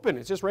just open.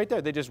 It's just right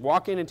there. They just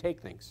walk in and take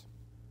things.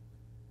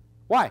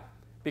 Why?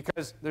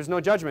 Because there's no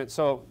judgment,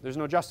 so there's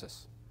no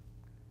justice.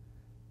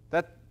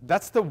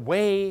 That's the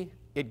way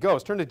it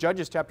goes. Turn to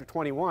Judges chapter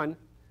 21.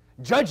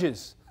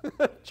 Judges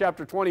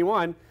chapter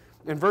 21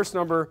 and verse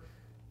number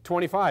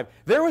 25.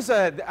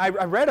 I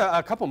read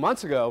a couple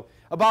months ago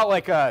about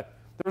there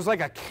was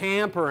like a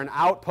camp or an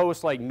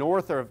outpost like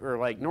north or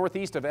like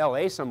northeast of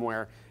LA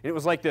somewhere, and it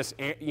was like this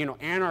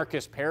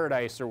anarchist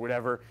paradise or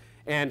whatever,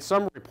 and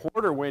some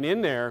reporter went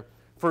in there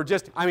for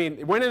just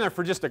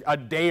a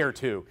day or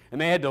two,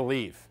 and they had to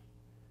leave.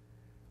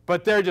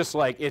 But they're just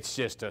like, it's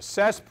just a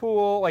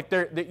cesspool, like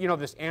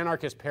this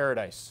anarchist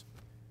paradise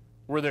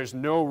where there's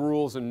no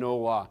rules and no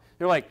law.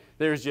 They're like,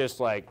 there's just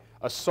like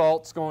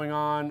assaults going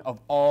on of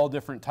all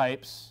different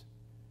types.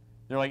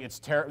 They're like,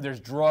 there's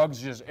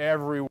drugs just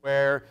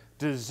everywhere,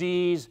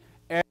 disease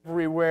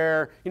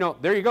everywhere.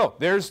 There you go.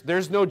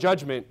 There's no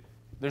judgment.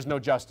 There's no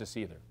justice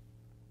either.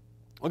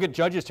 Look at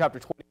Judges chapter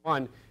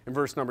 21 and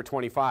verse number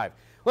 25.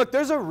 Look,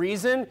 there's a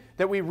reason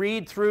that we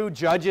read through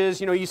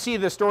Judges. You see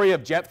the story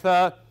of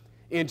Jephthah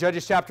in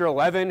Judges chapter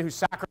 11 who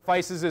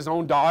sacrifices his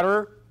own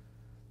daughter.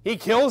 He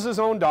kills his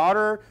own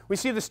daughter. We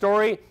see the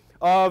story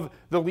of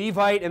the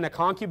Levite and the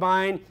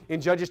concubine in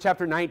Judges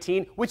chapter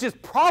 19, which is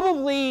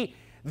probably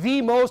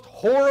the most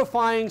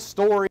horrifying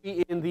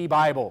story in the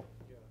Bible.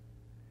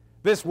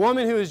 This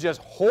woman who is just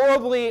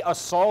horribly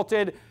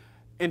assaulted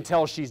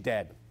until she's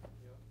dead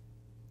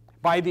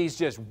by these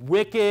just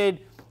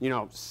wicked,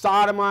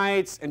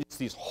 sodomites and just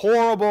these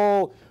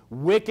horrible,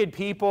 wicked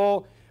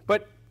people.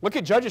 But look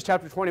at Judges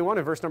chapter 21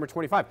 and verse number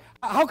 25.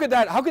 How could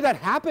that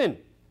happen?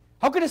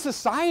 How could a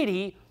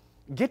society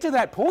get to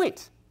that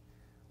point?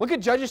 Look at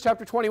Judges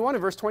chapter 21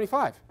 and verse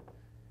 25.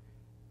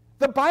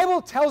 The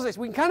Bible tells us,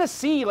 we can kind of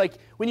see, like,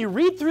 when you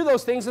read through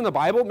those things in the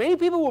Bible, many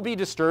people will be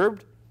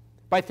disturbed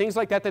by things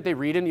like that they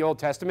read in the Old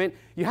Testament.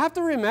 You have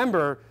to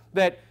remember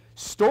that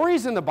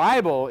stories in the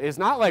Bible is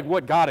not like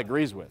what God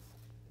agrees with.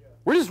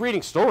 We're just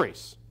reading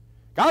stories.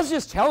 God's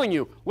just telling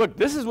you, look,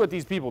 this is what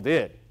these people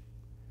did.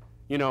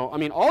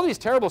 All these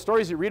terrible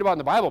stories you read about in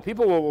the Bible,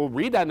 people will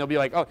read that and they'll be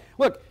like, oh,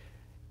 look,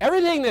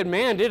 everything that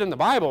man did in the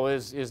Bible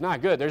is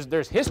not good.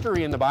 There's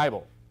history in the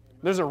Bible.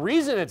 There's a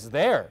reason it's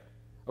there.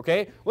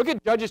 Okay? Look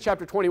at Judges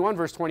chapter 21,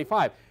 verse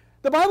 25.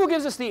 The Bible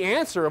gives us the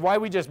answer of why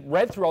we just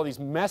read through all these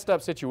messed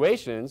up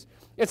situations.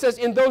 It says,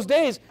 in those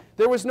days,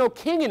 there was no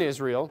king in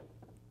Israel,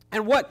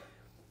 and what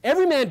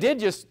every man did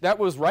that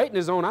was right in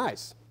his own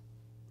eyes.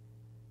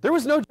 There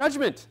was no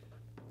judgment.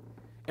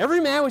 Every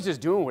man was just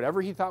doing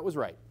whatever he thought was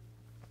right.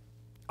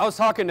 I was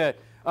talking to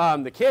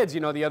the kids,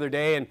 the other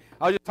day, and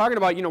I was just talking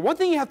about, one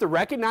thing you have to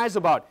recognize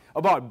about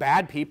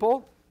bad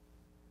people,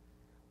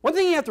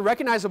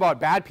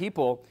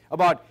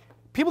 about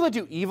people that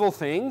do evil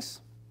things,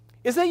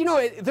 is that,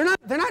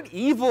 they're not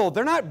evil,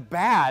 they're not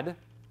bad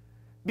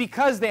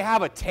because they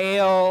have a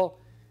tail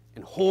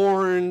and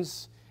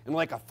horns and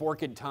like a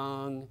forked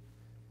tongue.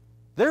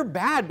 They're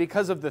bad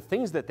because of the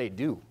things that they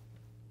do.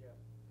 Yeah.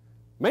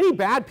 Many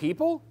bad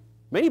people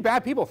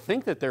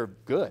think that they're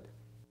good.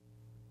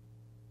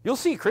 You'll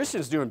see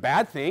Christians doing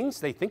bad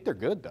things, they think they're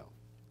good though.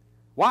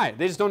 Why?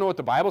 They just don't know what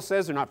the Bible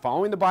says, they're not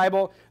following the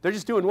Bible, they're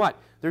just doing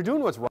what? They're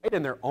doing what's right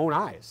in their own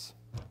eyes.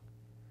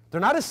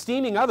 They're not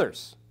esteeming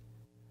others.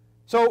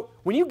 So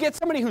when you get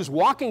somebody who's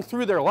walking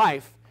through their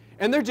life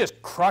and they're just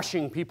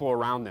crushing people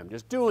around them,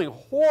 just doing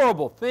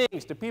horrible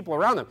things to people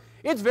around them,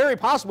 it's very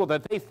possible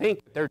that they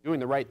think that they're doing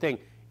the right thing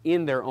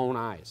in their own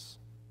eyes.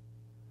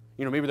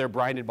 Maybe they're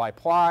blinded by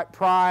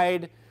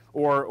pride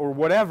or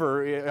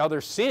whatever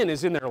other sin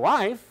is in their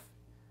life,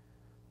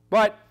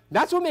 but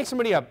that's what makes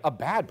somebody a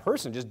bad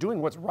person, just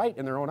doing what's right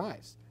in their own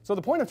eyes. So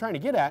the point I'm trying to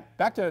get at,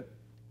 back to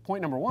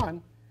point number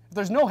one, if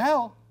there's no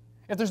hell,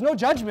 if there's no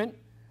judgment,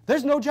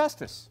 there's no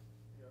justice.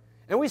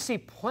 And we see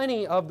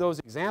plenty of those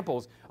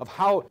examples of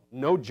how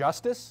no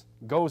justice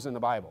goes in the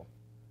Bible.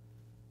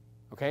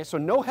 Okay, so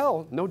no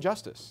hell, no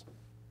justice.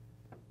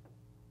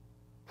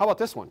 How about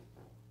this one?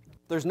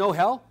 There's no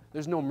hell,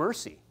 there's no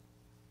mercy.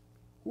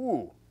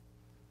 Ooh.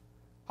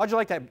 How'd you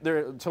like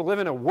that, to live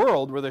in a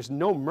world where there's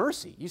no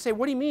mercy? You say,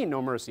 what do you mean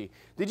no mercy?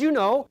 Did you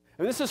know,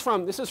 and this is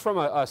from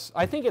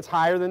I think it's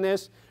higher than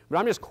this, but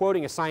I'm just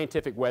quoting a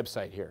scientific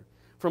website here,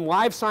 from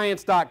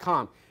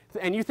livescience.com.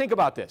 And you think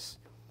about this.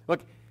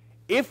 Look,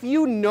 if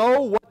you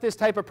know what this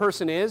type of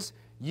person is,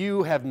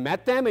 you have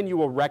met them and you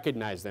will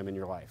recognize them in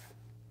your life.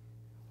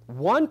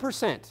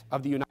 1%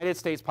 of the United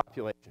States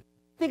population,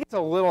 I think it's a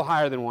little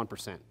higher than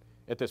 1%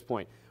 at this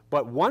point,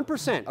 but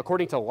 1%,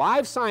 according to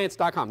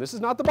livescience.com, this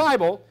is not the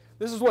Bible,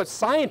 this is what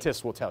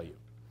scientists will tell you.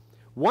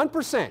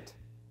 1%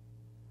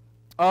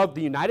 of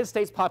the United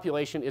States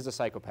population is a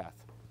psychopath.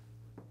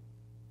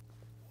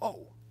 Oh,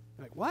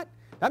 you're like, what?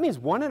 That means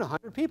 1 in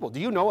 100 people. Do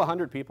you know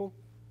 100 people?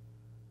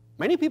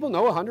 Many people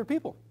know 100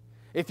 people.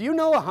 If you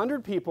know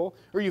 100 people,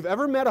 or you've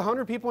ever met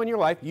 100 people in your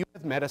life, you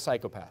have met a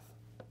psychopath.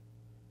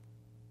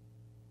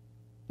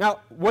 Now,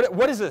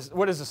 what is this?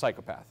 What is a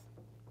psychopath?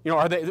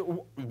 Are they,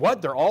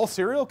 what? They're all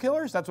serial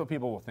killers? That's what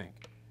people will think.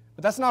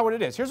 But that's not what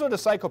it is. Here's what a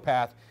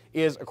psychopath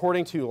is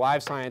according to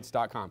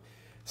livescience.com.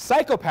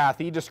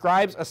 Psychopathy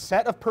describes a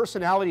set of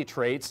personality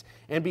traits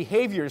and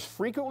behaviors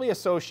frequently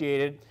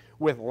associated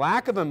with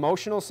lack of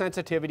emotional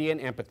sensitivity and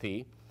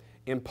empathy,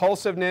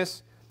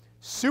 impulsiveness,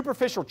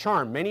 superficial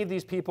charm. Many of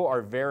these people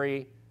are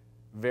very,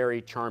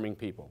 very charming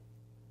people.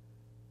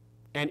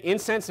 And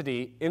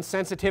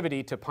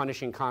insensitivity to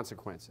punishing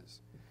consequences.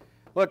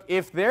 Look,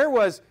 if there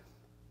was,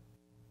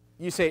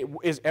 you say,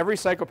 is every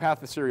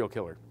psychopath a serial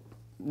killer?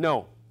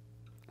 No.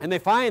 And they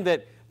find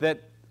that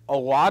a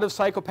lot of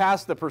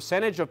psychopaths, the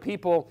percentage of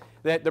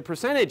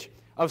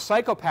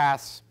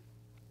psychopaths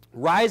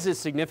rises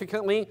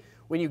significantly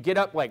when you get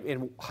up like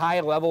in high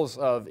levels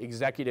of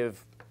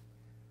executive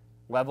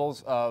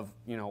levels of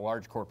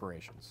large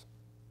corporations.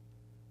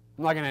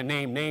 I'm not going to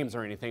name names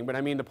or anything, but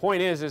I mean the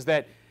point is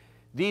that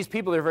these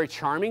people are very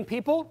charming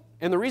people,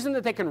 and the reason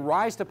that they can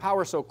rise to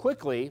power so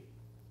quickly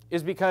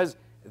is because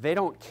they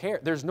don't care.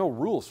 There's no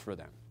rules for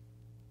them.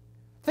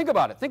 Think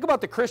about it. Think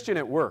about the Christian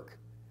at work.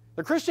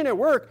 The Christian at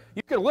work,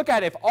 you can look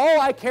at it, if all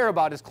I care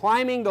about is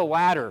climbing the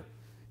ladder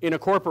in a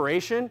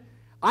corporation,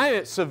 I'm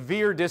at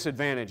severe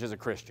disadvantage as a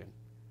Christian.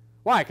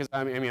 Why? Because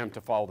I'm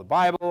to follow the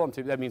Bible.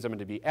 That means I'm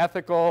to be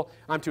ethical.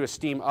 I'm to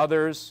esteem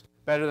others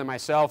better than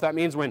myself. That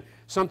means when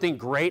something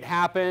great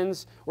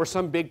happens or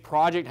some big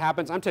project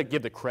happens, I'm to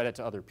give the credit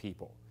to other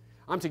people.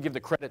 I'm to give the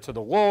credit to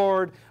the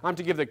Lord. I'm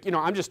to give the,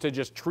 I'm just to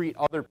treat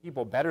other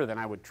people better than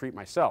I would treat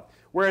myself.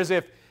 Whereas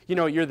if,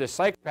 you're the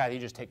psychopath, you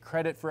just take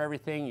credit for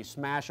everything. You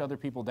smash other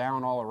people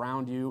down all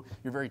around you.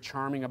 You're very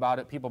charming about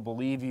it. People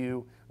believe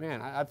you.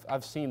 Man,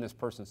 I've seen this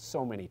person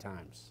so many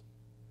times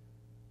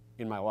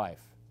in my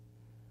life.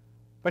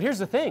 But here's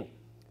the thing.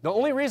 The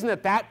only reason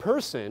that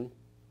person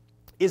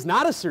is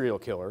not a serial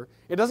killer,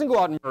 it doesn't go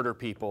out and murder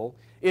people,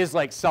 is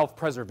like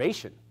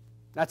self-preservation.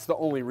 That's the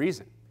only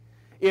reason.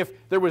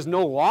 If there was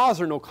no laws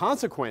or no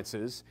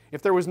consequences,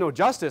 if there was no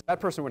justice, that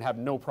person would have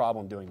no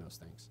problem doing those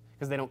things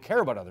because they don't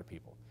care about other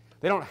people.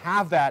 They don't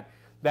have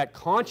that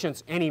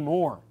conscience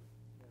anymore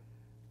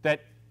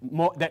that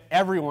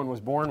everyone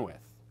was born with.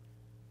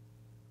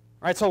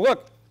 All right, so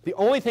look, the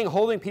only thing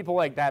holding people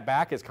like that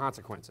back is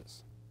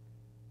consequences.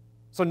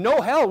 So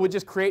no hell would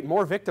just create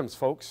more victims,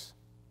 folks.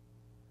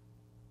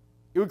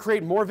 It would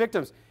create more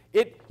victims.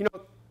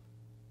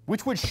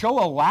 Which would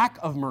show a lack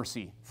of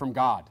mercy from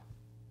God.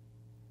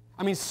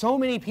 I mean, so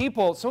many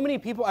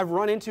people I've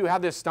run into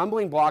have this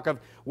stumbling block of,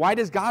 why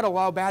does God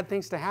allow bad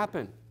things to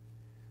happen?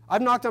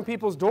 I've knocked on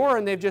people's door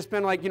and they've just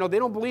been like, they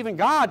don't believe in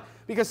God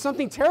because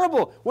something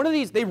terrible.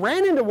 They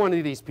ran into one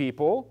of these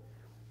people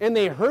and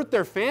they hurt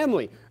their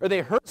family or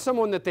they hurt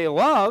someone that they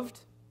loved.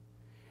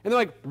 And they're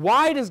like,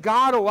 why does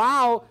God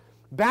allow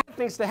bad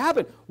things to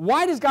happen?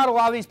 Why does God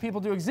allow these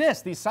people to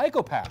exist, these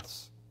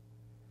psychopaths?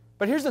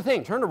 But here's the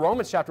thing. Turn to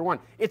Romans chapter 1.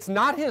 It's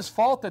not his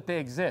fault that they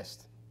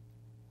exist.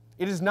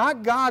 It is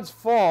not God's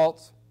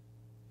fault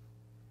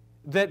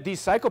that these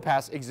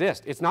psychopaths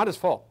exist. It's not his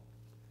fault.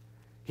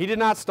 He did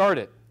not start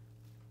it.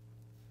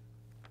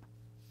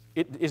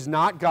 It is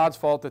not God's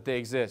fault that they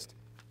exist.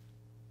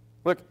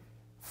 Look,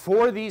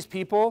 for these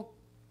people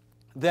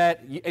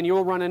and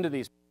you'll run into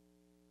these.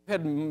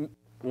 I've had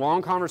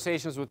long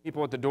conversations with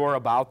people at the door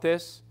about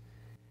this.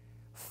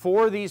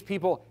 For these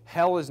people,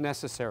 hell is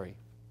necessary.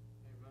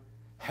 Amen.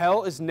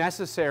 Hell is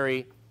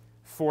necessary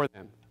for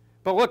them.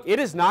 But look, it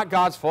is not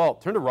God's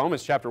fault. Turn to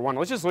Romans chapter 1.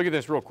 Let's just look at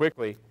this real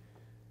quickly.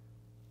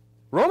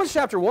 Romans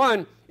chapter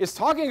 1 is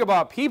talking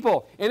about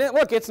people. And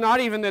it's not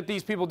even that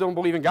these people don't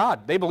believe in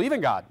God. They believe in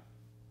God.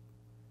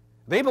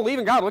 They believe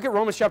in God. Look at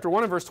Romans chapter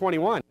 1 and verse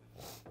 21.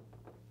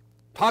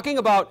 Talking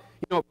about,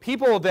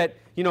 people that,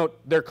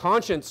 their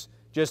conscience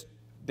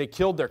they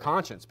killed their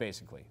conscience,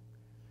 basically.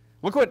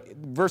 Look what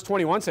verse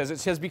 21 says. It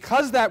says,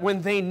 because that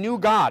when they knew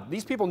God,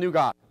 these people knew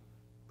God,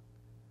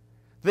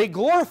 they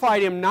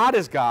glorified him not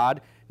as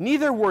God,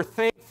 neither were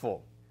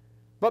thankful,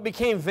 but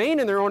became vain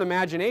in their own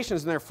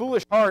imaginations, and their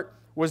foolish heart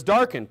was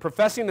darkened.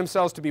 Professing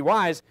themselves to be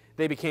wise,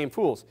 they became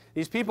fools.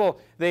 These people,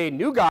 they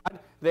knew God,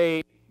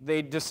 they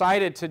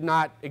decided to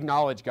not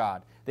acknowledge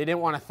God. They didn't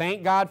want to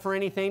thank God for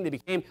anything.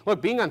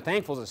 Being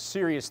unthankful is a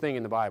serious thing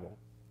in the Bible.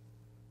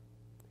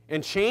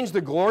 And changed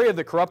the glory of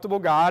the corruptible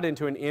God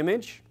into an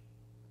image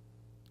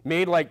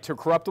made like to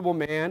corruptible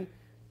man,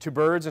 to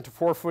birds, and to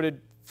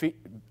four-footed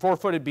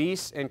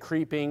beasts and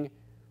creeping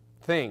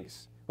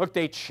things. Look,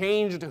 they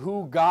changed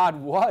who God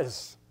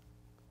was.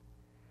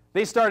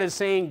 They started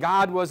saying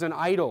God was an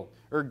idol,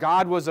 or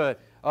God was a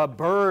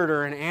bird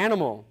or an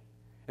animal.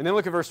 And then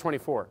look at verse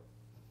 24.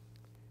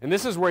 And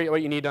this is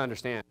what you need to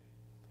understand.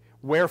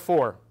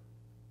 Wherefore,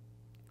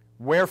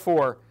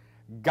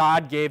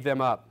 God gave them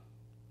up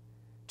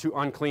to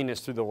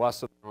uncleanness through the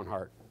lust of their own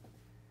heart.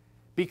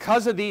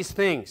 Because of these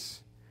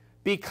things,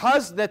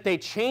 because that they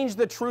changed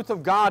the truth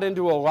of God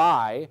into a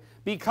lie,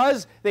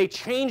 because they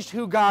changed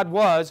who God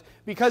was,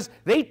 because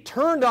they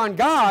turned on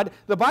God,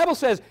 the Bible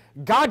says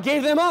God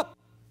gave them up.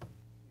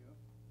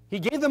 He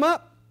gave them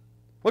up.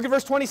 Look at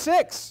verse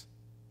 26.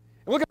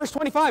 And look at verse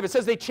 25. It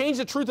says they changed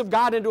the truth of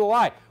God into a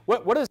lie.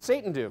 What does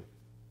Satan do?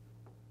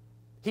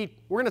 We're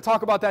going to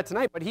talk about that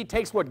tonight, but he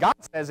takes what God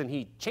says and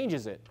he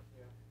changes it.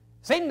 Yeah.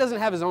 Satan doesn't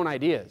have his own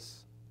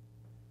ideas.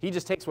 He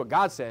just takes what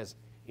God says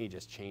and he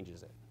just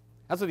changes it.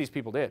 That's what these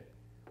people did.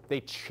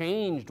 They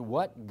changed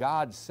what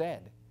God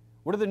said.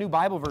 What do the new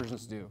Bible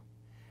versions do?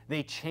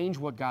 They change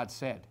what God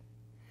said.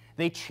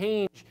 They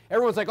change.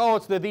 Everyone's like, oh,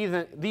 it's the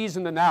these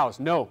and the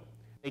nows. No.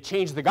 They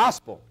changed the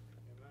gospel.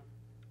 Amen.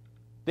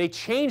 They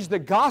changed the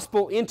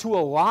gospel into a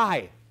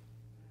lie.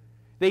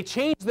 They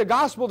changed the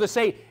gospel to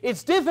say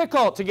it's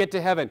difficult to get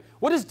to heaven.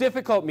 What does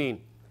difficult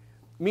mean?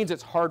 It means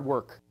it's hard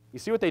work. You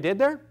see what they did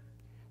there?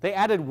 They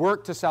added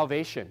work to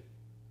salvation,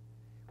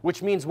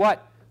 which means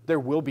what? There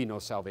will be no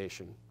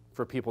salvation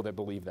for people that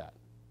believe that.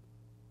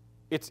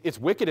 It's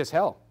wicked as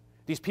hell.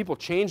 These people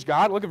changed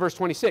God. Look at verse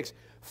 26.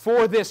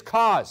 For this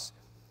cause,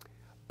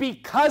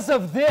 because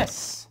of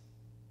this.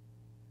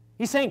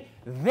 He's saying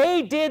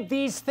they did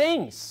these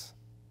things.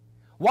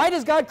 Why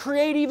does God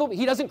create evil?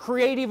 He doesn't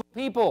create evil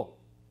people.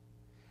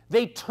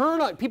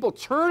 People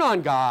turn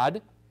on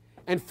God,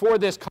 and for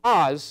this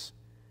cause,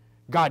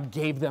 God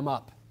gave them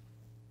up.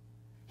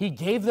 He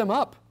gave them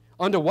up.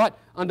 Unto what?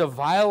 Unto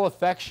vile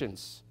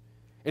affections.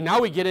 And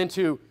now we get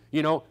into,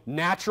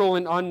 natural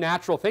and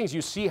unnatural things.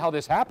 You see how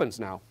this happens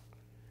now.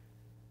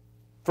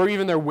 For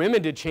even their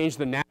women did change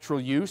the natural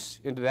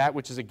use into that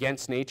which is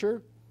against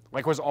nature.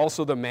 Likewise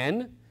also the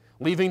men.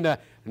 leaving the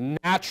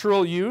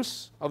natural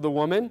use of the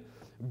woman,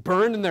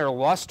 burned in their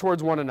lust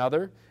towards one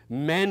another,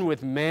 men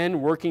with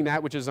men working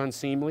that which is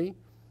unseemly,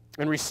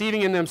 and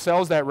receiving in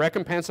themselves that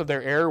recompense of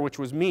their error which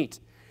was meet.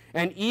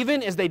 And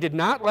even as they did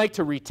not like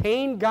to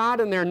retain God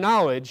in their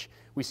knowledge,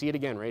 we see it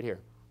again right here.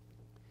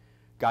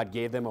 God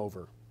gave them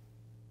over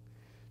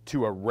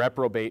to a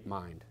reprobate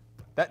mind.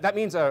 That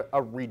means a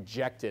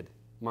rejected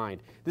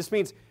mind. This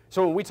means,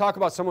 so when we talk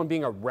about someone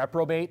being a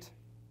reprobate,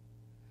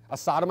 a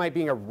sodomite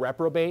being a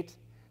reprobate,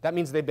 that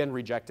means they've been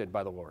rejected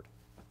by the Lord.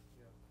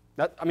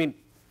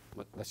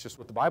 That's just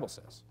what the Bible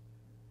says.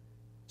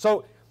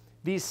 So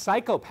these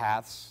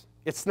psychopaths,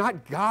 it's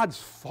not God's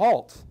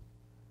fault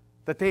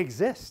that they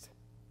exist.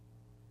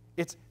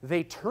 It's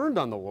they turned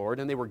on the Lord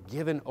and they were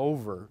given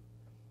over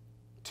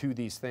to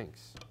these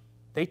things.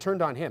 They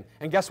turned on him.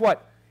 And guess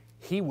what?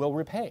 He will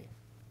repay.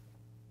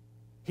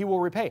 He will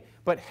repay.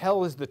 But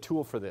hell is the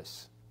tool for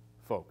this,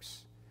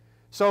 folks.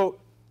 So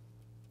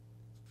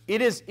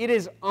it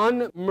is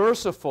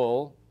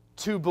unmerciful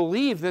to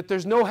believe that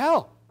there's no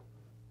hell.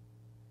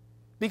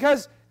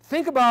 Because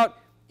think about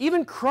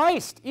even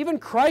Christ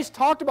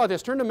talked about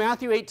this. Turn to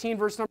Matthew 18,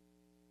 verse number.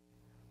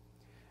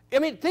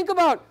 Think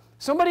about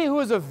somebody who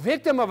is a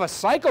victim of a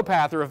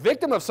psychopath or a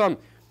victim of some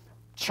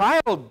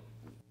child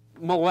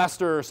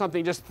molester or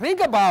something. Just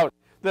think about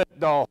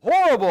the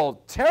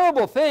horrible,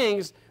 terrible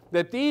things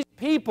that these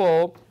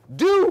people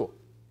do.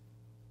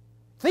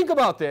 Think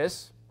about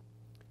this.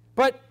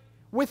 But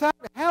without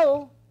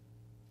hell,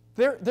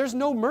 there's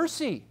no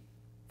mercy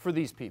for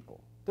these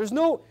people. There's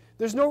no.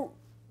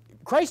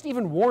 Christ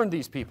even warned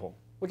these people.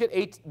 Look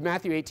at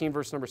Matthew 18,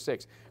 verse number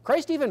 6.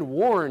 Christ even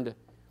warned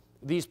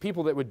these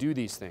people that would do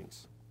these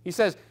things. He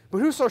says, but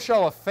whoso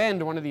shall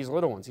offend one of these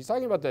little ones? He's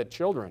talking about the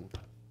children.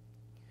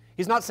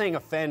 He's not saying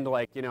offend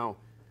like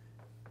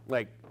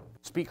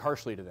speak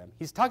harshly to them.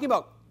 He's talking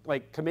about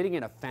like committing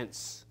an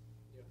offense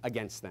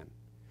against them.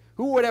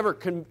 Who would ever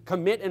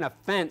commit an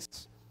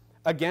offense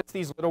against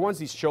these little ones,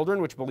 these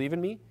children which believe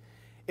in me?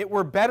 It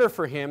were better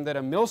for him that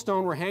a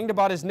millstone were hanged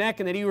about his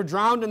neck and that he were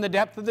drowned in the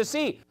depth of the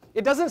sea.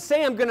 It doesn't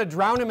say I'm going to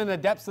drown him in the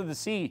depths of the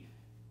sea.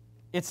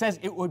 It says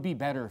it would be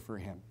better for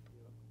him.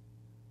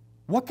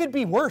 What could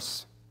be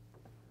worse?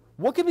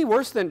 What could be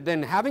worse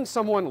than having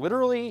someone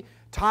literally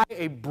tie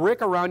a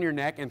brick around your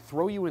neck and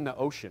throw you in the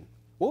ocean?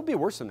 What would be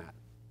worse than that?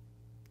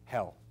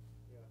 Hell.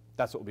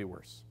 That's what would be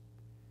worse.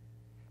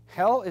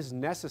 Hell is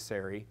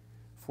necessary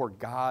for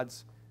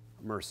God's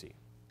mercy.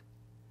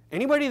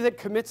 Anybody that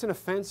commits an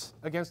offense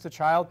against a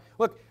child,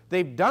 look,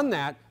 they've done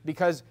that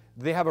because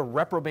they have a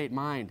reprobate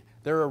mind.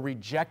 They're a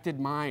rejected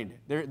mind.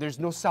 There's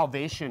no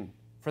salvation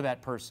for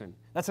that person.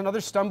 That's another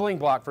stumbling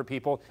block for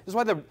people. This is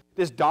why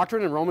this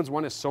doctrine in Romans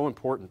 1 is so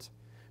important.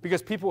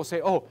 Because people will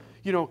say, oh,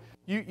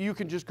 you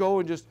can just go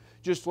and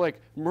just like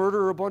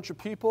murder a bunch of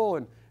people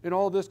and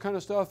all this kind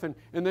of stuff and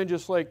then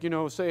just like,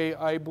 say,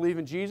 I believe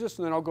in Jesus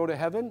and then I'll go to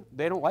heaven.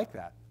 They don't like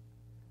that.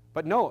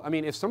 But no,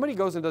 if somebody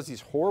goes and does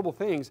these horrible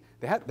things,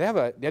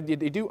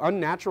 they do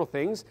unnatural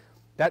things,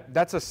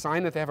 that's a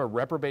sign that they have a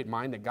reprobate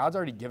mind that God's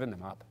already given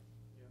them up.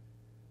 Yeah.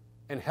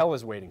 And hell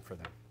is waiting for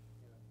them.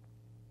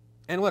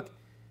 Yeah. And look,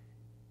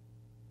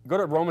 go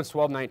to Romans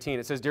 12:19.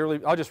 It says,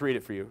 dearly, I'll just read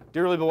it for you.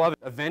 Dearly beloved,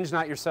 avenge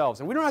not yourselves.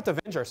 And we don't have to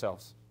avenge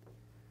ourselves.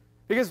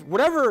 Because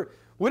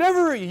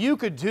whatever you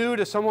could do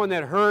to someone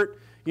that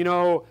hurt,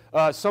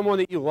 someone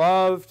that you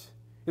loved.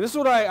 And this is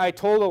what I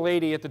told a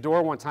lady at the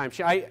door one time.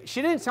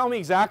 She didn't tell me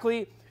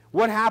exactly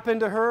what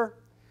happened to her,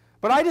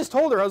 but I just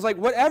told her, I was like,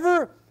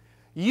 whatever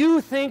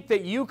you think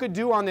that you could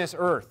do on this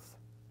earth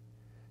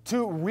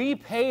to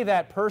repay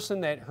that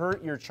person that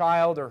hurt your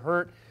child or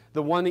hurt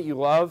the one that you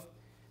love,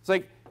 it's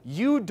like,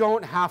 you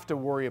don't have to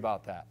worry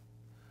about that.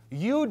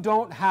 You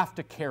don't have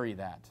to carry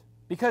that.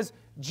 Because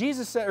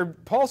Jesus said, or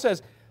Paul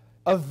says,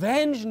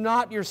 avenge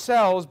not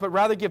yourselves, but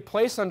rather give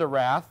place unto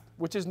wrath,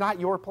 which is not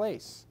your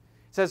place.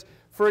 It says,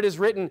 for it is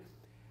written,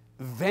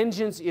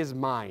 vengeance is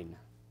mine.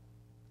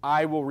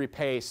 I will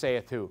repay,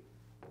 saith who?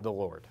 The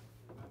Lord.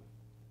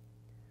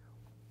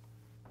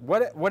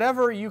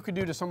 Whatever you could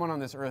do to someone on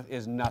this earth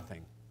is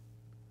nothing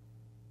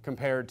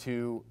compared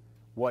to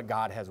what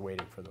God has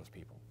waiting for those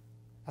people.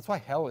 That's why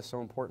hell is so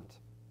important.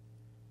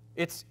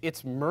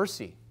 It's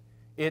mercy.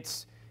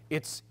 It's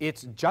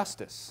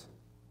justice.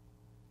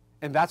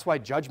 And that's why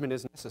judgment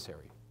is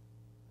necessary.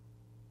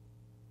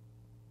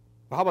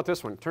 Well, how about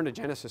this one? Turn to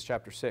Genesis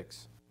chapter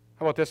 6.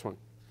 How about this one?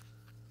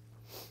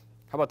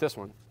 How about this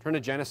one? Turn to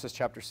Genesis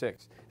chapter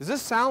 6. Does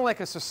this sound like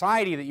a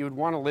society that you would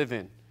want to live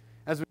in?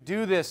 As we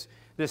do this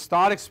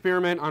thought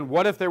experiment on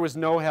what if there was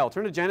no hell.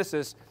 Turn to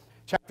Genesis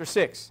chapter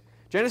 6.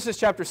 Genesis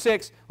chapper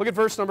 6, look at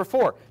verse number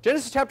 4.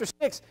 Genesis chapter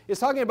 6 is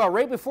talking about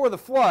right before the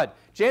flood.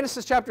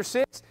 Genesis chapter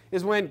 6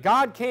 is when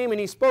God came and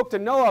he spoke to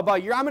Noah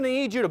about, I'm going to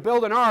need you to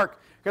build an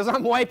ark because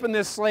I'm wiping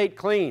this slate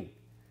clean.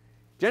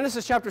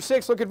 Genesis chapter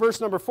 6, look at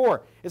verse number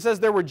 4. It says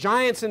there were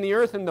giants in the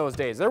earth in those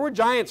days. There were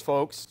giants,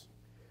 folks.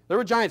 There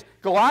were giants.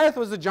 Goliath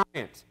was a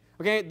giant.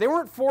 Okay, they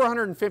weren't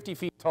 450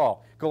 feet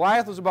tall.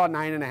 Goliath was about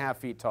 9.5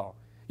 feet tall.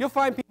 You'll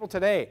find people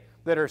today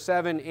that are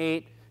 7,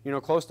 8,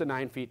 close to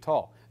 9 feet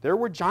tall. there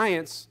were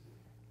giants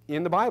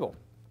in the Bible.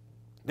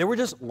 They were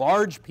just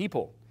large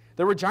people.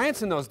 There were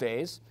giants in those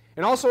days.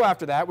 And also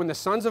after that, when the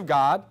sons of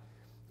God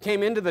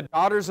came into the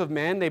daughters of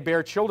men, they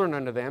bare children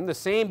unto them. The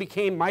same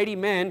became mighty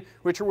men,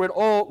 which were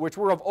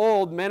of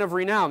old, men of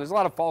renown. There's a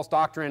lot of false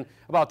doctrine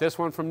about this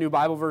one from New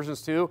Bible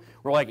versions too,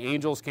 where like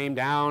angels came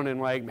down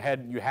and like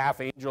had you half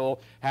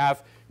angel,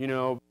 half,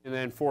 and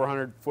then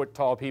 400-foot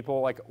tall people,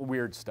 like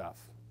weird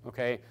stuff,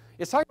 okay?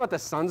 It's talking about the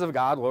sons of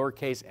God,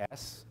 lowercase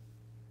s.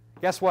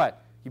 Guess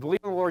what? You believe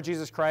in the Lord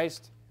Jesus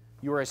Christ,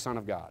 you are a son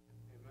of God.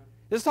 Amen.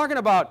 This is talking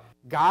about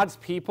God's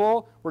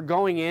people were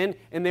going in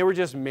and they were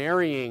just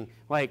marrying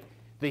like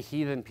the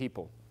heathen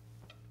people.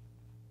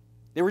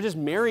 They were just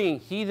marrying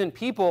heathen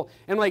people,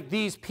 and like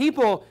these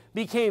people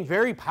became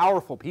very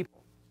powerful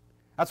people.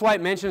 That's why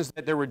it mentions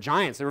that there were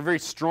giants. They were very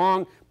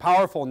strong,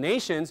 powerful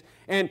nations,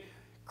 and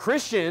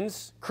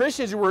Christians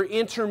were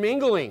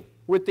intermingling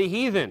with the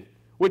heathen,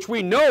 which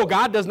we know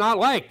God does not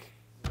like.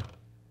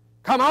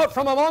 Come out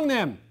from among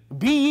them.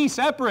 Be ye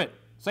separate,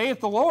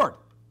 saith the Lord.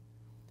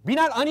 Be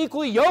not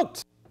unequally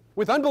yoked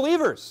with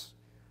unbelievers.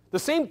 The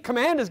same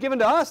command is given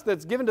to us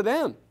that's given to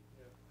them.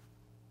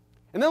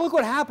 And then look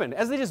what happened.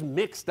 As they just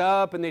mixed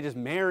up and they just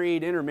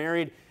married,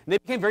 intermarried, and they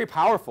became very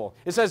powerful.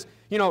 It says,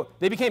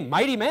 they became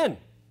mighty men,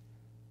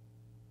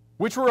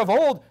 which were of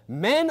old,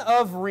 men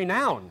of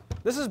renown.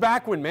 This is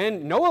back when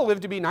Noah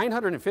lived to be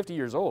 950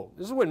 years old.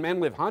 This is when men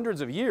lived hundreds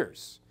of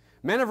years.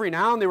 Men of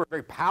renown, they were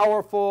very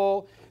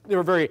powerful, they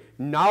were very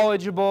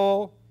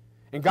knowledgeable.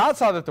 And God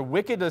saw that the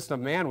wickedness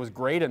of man was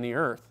great in the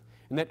earth,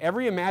 and that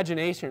every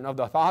imagination of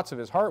the thoughts of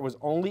his heart was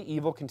only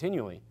evil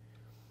continually.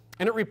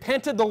 And it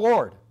repented the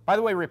Lord. By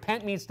the way,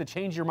 repent means to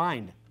change your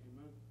mind.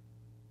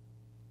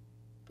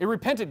 It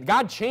repented.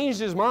 God changed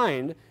his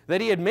mind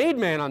that he had made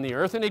man on the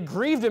earth, and it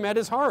grieved him at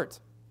his heart.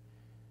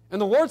 And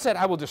the Lord said,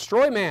 I will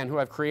destroy man who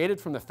I have created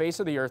from the face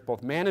of the earth,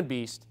 both man and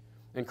beast,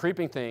 and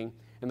creeping thing,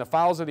 and the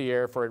fowls of the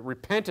air, for it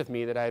repenteth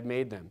me that I have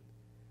made them.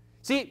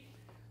 See,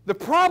 the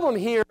problem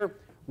here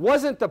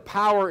wasn't the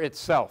power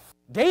itself.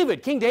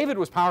 King David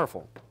was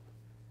powerful.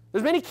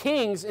 There's many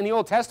kings in the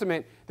Old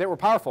Testament that were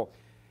powerful.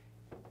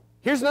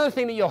 Here's another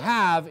thing that you'll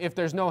have if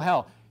there's no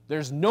hell.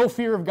 There's no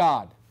fear of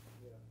God.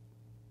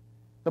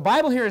 The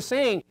Bible here is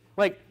saying,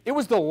 it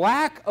was the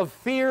lack of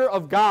fear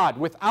of God.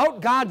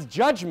 Without God's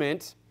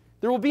judgment,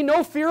 there will be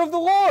no fear of the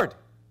Lord.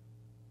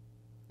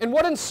 And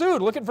what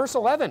ensued? Look at verse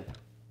 11.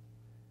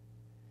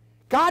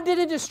 God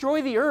didn't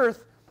destroy the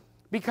earth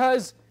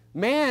because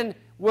man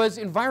was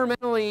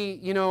environmentally,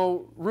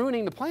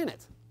 ruining the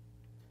planet.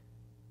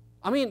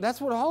 I mean,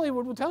 that's what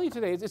Hollywood will tell you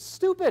today. It's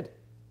stupid.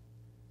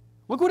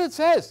 Look what it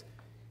says.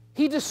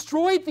 He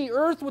destroyed the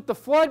earth with the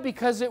flood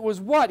because it was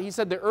what? He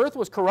said the earth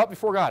was corrupt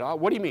before God.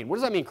 What do you mean? What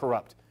does that mean,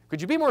 corrupt? Could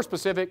you be more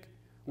specific?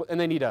 And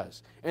then he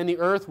does. And the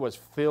earth was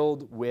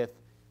filled with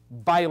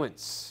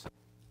violence.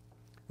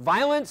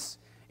 Violence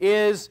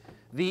is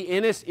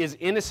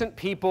innocent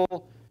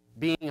people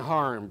being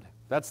harmed.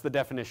 That's the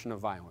definition of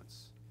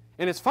violence.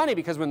 And it's funny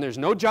because when there's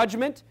no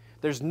judgment,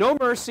 there's no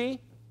mercy,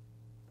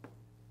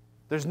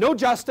 there's no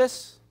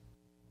justice,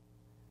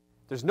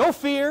 there's no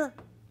fear,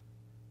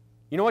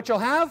 you know what you'll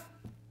have?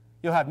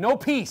 You'll have no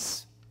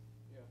peace.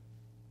 Yeah.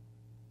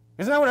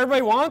 Isn't that what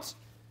everybody wants?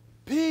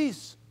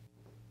 Peace.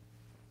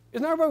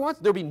 Isn't that what everybody wants?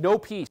 There'll be no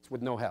peace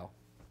with no hell.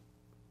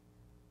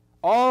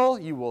 All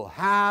you will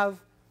have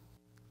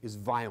is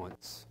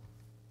violence.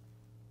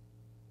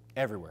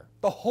 Everywhere.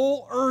 The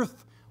whole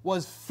earth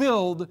was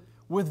filled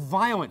with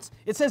violence.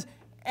 It says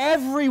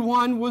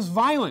everyone was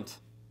violent.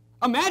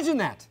 Imagine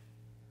that.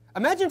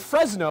 Imagine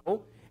Fresno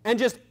and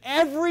just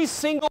every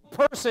single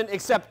person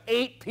except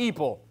 8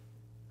 people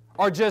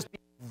are just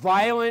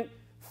violent,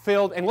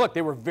 filled, and look,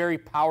 they were very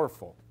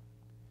powerful.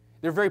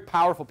 They're very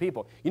powerful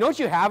people. You know what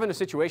you have in a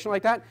situation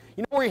like that?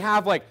 You know where you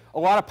have a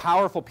lot of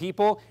powerful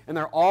people and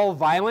they're all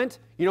violent?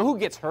 You know who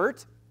gets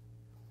hurt?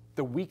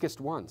 The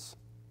weakest ones.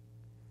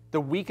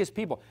 The weakest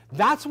people.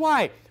 That's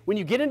why when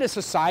you get into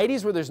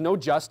societies where there's no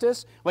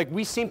justice, like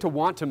we seem to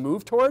want to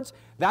move towards,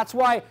 that's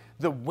why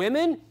the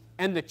women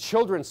and the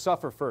children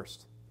suffer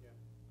first.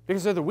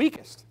 Because they're the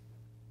weakest.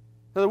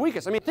 They're the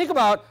weakest. I mean, think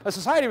about a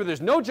society where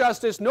there's no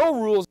justice, no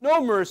rules,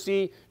 no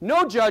mercy,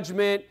 no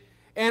judgment,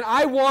 and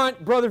I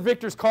want Brother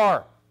Victor's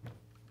car.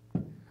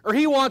 Or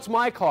he wants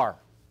my car.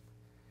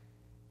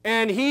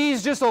 And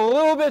he's just a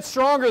little bit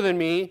stronger than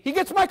me. He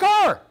gets my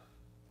car.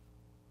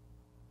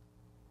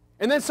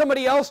 And then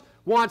somebody else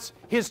wants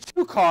his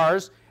 2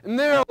 cars, and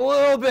they're a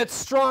little bit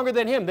stronger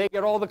than him. They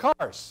get all the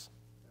cars.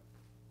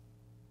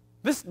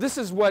 This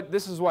is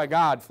why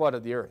God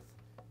flooded the earth,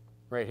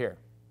 right here.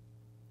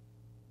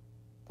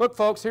 Look,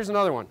 folks, here's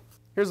another one.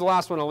 Here's the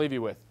last one I'll leave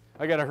you with.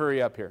 I got to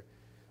hurry up here.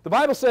 The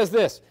Bible says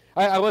this.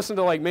 I listen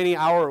to many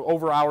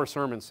over-hour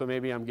sermons, so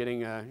maybe I'm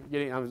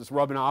I'm just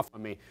rubbing off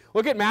on me.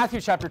 Look at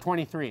Matthew chapter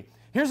 23.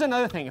 Here's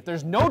another thing. If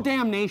there's no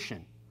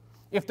damnation,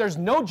 if there's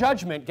no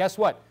judgment, guess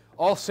what?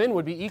 All sin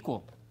would be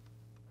equal.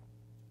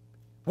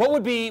 What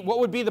would be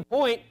the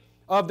point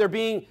of there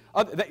being?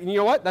 You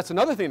know what? That's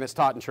another thing that's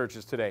taught in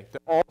churches today.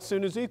 That all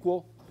sin is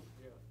equal.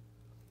 Yeah.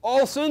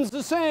 All sin's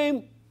the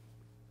same.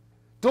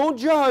 Don't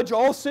judge.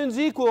 All sin's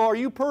equal. Are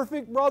you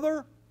perfect,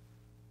 brother?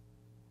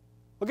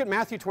 Look at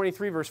Matthew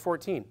 23, verse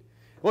 14.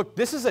 Look,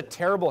 this is a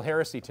terrible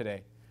heresy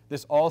today.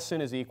 This all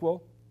sin is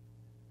equal.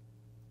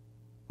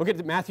 Look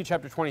at Matthew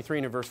chapter 23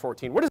 and verse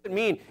 14. What does it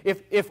mean?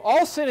 If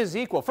all sin is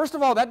equal, first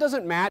of all, that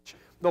doesn't match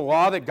the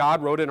law that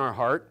God wrote in our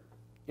heart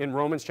in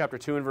Romans chapter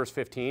 2 and verse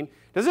 15.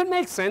 Does it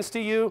make sense to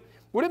you?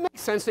 Would it make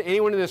sense to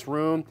anyone in this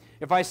room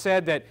if I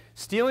said that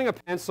stealing a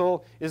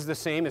pencil is the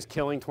same as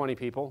killing 20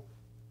 people?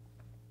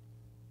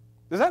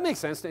 Does that make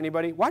sense to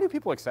anybody? Why do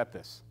people accept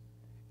this?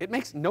 It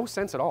makes no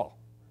sense at all.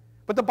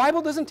 But the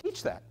Bible doesn't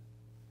teach that.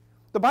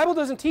 The Bible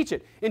doesn't teach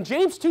it. In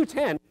James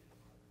 2:10,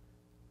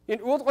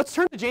 well, let's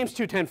turn to James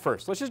 2:10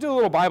 first. Let's just do a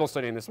little Bible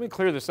study on this. Let me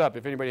clear this up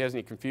if anybody has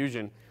any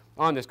confusion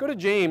on this. Go to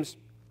James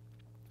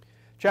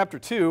chapter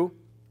 2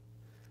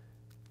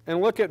 and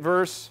look at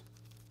verse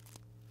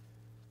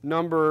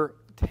number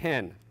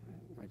 10.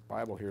 My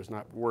Bible here is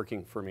not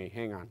working for me.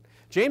 Hang on.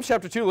 James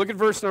chapter 2, look at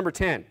verse number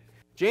 10.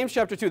 James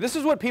chapter 2. This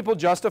is what people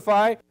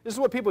justify. This is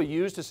what people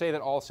use to say that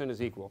all sin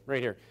is equal.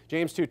 Right here.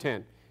 James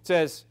 2:10. It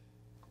says,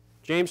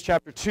 James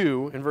chapter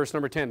 2 and verse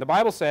number 10. The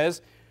Bible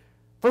says,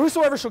 "For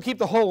whosoever shall keep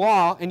the whole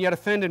law and yet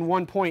offend in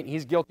one point,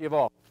 he's guilty of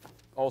all."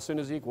 All sin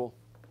is equal.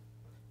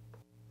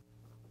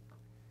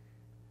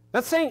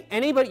 That's saying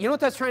anybody, you know what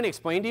that's trying to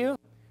explain to you?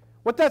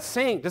 What that's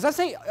saying, does that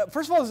say,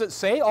 first of all, does it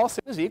say all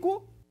sin is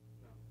equal?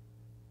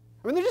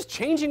 I mean, they're just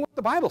changing what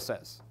the Bible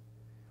says.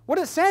 What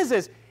it says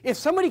is, if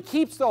somebody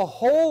keeps the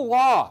whole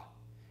law,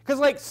 because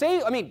like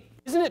say, I mean,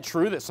 isn't it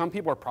true that some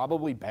people are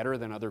probably better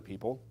than other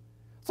people?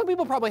 Some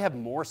people probably have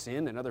more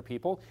sin than other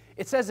people.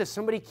 It says if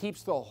somebody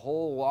keeps the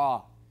whole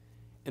law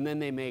and then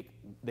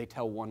they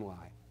tell one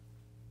lie.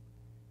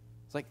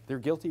 It's like they're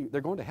guilty,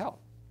 they're going to hell.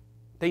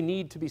 They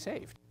need to be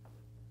saved.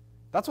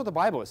 That's what the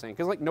Bible is saying,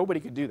 because like nobody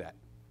could do that.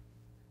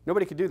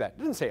 Nobody could do that. It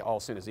doesn't say all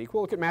sin is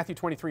equal. Look at Matthew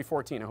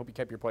 23:14. I hope you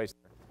kept your place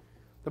there.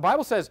 The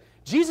Bible says,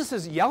 Jesus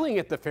is yelling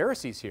at the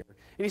Pharisees here.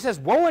 And he says,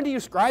 "Woe unto you,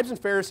 scribes and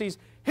Pharisees,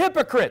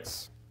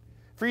 hypocrites!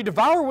 For you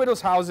devour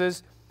widows'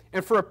 houses,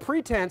 and for a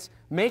pretense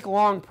make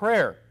long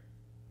prayer.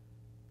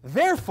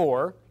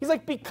 Therefore," he's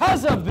like,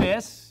 "because of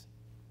this,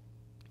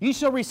 you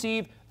shall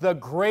receive the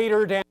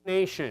greater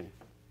damnation."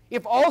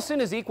 If all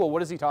sin is equal,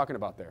 what is he talking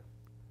about there?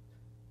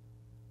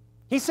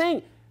 He's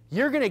saying,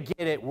 you're going to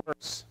get it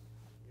worse.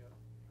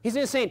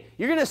 He's saying,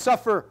 you're going to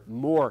suffer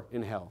more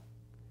in hell.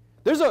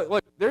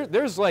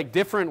 There's like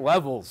different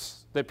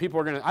levels that people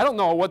are going to, I don't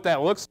know what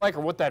that looks like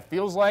or what that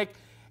feels like,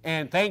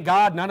 and thank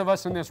God none of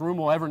us in this room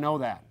will ever know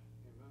that.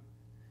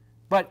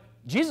 But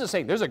Jesus is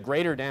saying there's a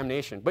greater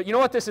damnation. But you know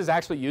what this is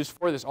actually used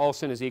for, this all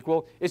sin is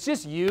equal? It's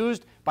just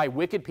used by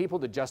wicked people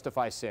to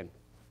justify sin.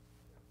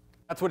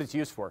 That's what it's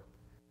used for.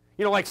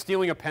 You know, like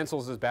stealing a pencil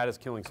is as bad as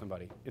killing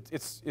somebody.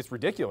 It's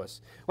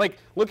ridiculous. Like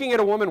looking at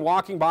a woman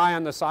walking by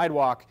on the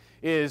sidewalk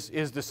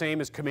is the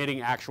same as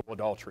committing actual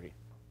adultery.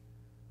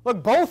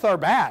 Look, both are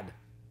bad.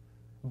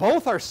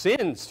 Both are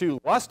sins to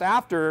lust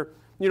after,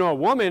 you know, a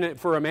woman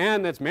for a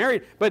man that's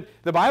married. But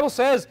the Bible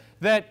says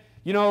that,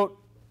 you know,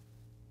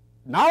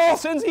 not all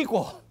sin's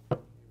equal.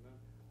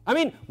 I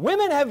mean,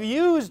 women have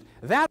used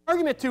that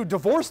argument to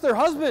divorce their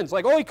husbands.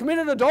 Like, oh, he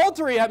committed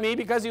adultery at me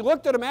because he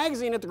looked at a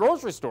magazine at the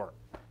grocery store.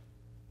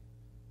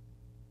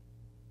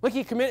 Look,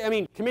 he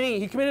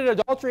committed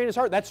adultery in his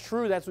heart. That's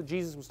true. That's what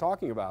Jesus was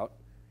talking about.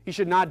 He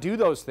should not do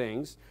those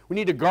things. We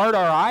need to guard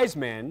our eyes,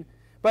 men.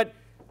 But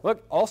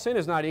look, all sin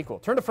is not equal.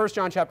 Turn to 1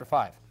 John chapter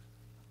 5.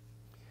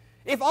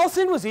 If all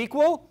sin was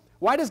equal,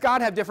 why does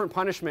God have different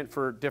punishment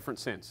for different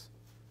sins?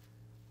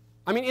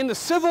 I mean, in the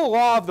civil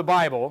law of the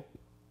Bible,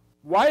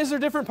 why is there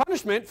different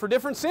punishment for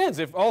different sins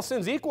if all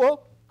sin's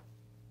equal?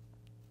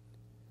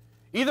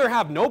 Either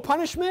have no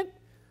punishment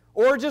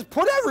or just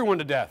put everyone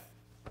to death.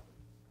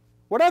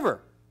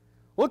 Whatever.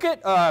 Look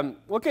at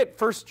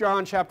 1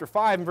 John chapter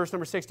 5 and verse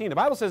number 16. The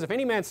Bible says, if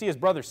any man see his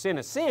brother sin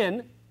a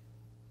sin,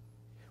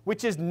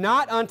 which is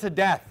not unto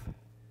death,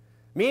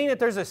 meaning that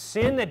there's a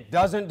sin that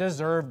doesn't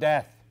deserve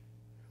death,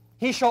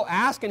 he shall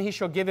ask and he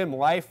shall give him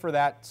life for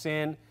that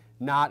sin,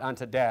 not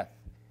unto death.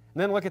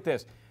 And then look at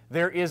this.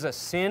 There is a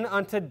sin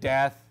unto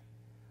death.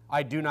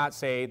 I do not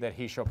say that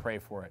he shall pray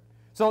for it.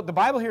 So the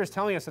Bible here is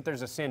telling us that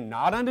there's a sin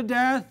not unto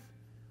death,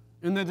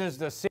 and that there's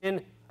the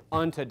sin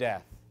unto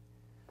death.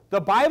 The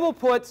Bible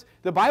puts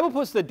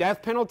the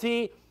death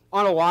penalty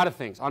on a lot of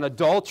things. On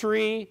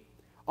adultery,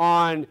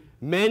 on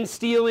men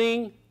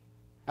stealing.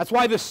 That's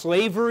why the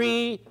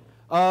slavery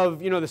of,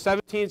 the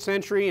 17th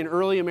century in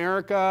early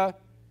America,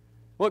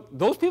 look,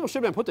 those people should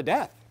have been put to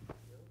death.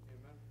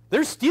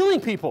 They're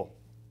stealing people.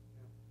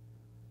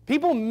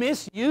 People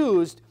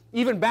misused,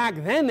 even back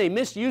then, they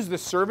misused the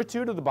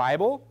servitude of the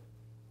Bible,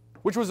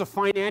 which was a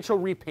financial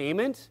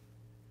repayment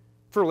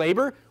for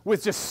labor,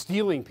 with just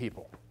stealing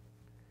people.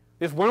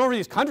 They just went over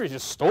these countries and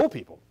just stole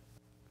people.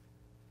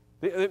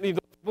 Those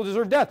people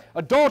deserve death.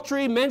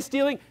 Adultery, men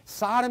stealing,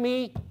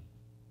 sodomy,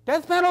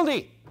 death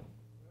penalty.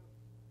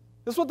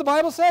 This is what the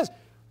Bible says.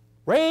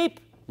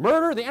 Rape,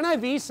 murder. The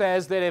NIV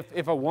says that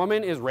if a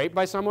woman is raped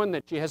by someone,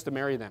 that she has to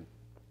marry them.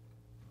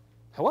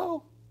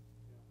 Hello?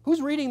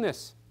 Who's reading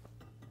this?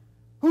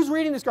 Who's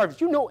reading this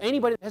garbage? You know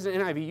anybody that has an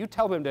NIV, you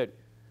tell them to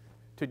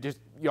just,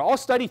 I'll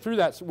study through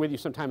that with you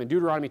sometime in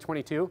Deuteronomy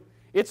 22.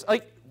 It's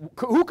like,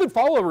 who could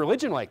follow a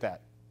religion like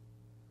that?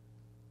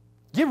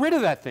 Get rid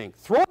of that thing.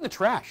 Throw it in the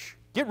trash.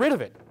 Get rid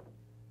of it.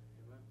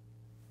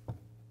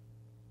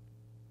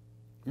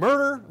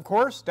 Murder, of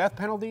course, death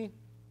penalty.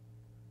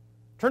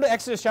 Turn to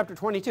Exodus chapter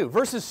 22.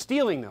 Versus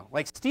stealing, though.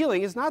 Like,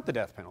 stealing is not the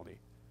death penalty.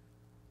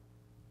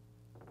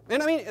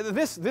 And I mean,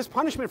 this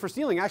punishment for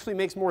stealing actually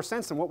makes more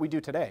sense than what we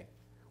do today,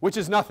 which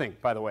is nothing,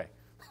 by the way.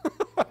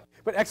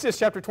 But Exodus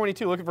chapter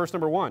 22, look at verse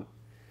number 1.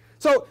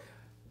 So,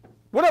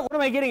 what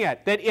am I getting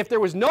at? That if there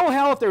was no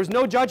hell, if there was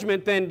no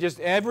judgment, then just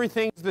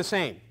everything's the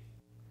same.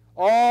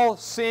 All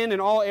sin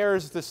and all error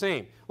is the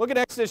same. Look at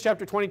Exodus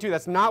chapter 22.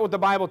 That's not what the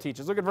Bible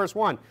teaches. Look at verse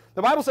 1.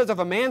 The Bible says if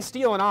a man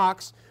steal an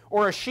ox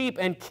or a sheep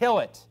and kill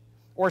it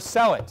or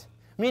sell it,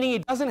 meaning he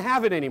doesn't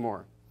have it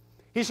anymore,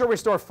 he shall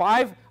restore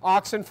 5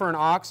 oxen for an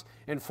ox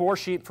and 4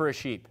 sheep for a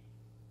sheep.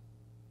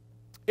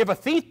 If a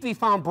thief be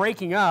found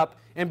breaking up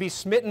and be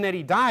smitten that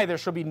he die, there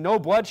shall be no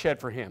bloodshed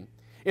for him.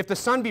 If the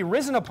sun be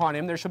risen upon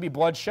him, there shall be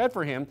blood shed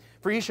for him,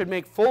 for he should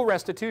make full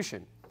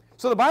restitution.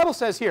 So the Bible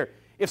says here,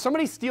 if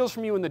somebody steals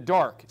from you in the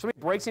dark, if somebody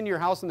breaks into your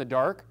house in the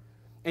dark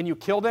and you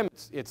kill them,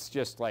 it's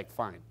just like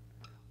fine.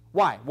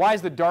 Why? Why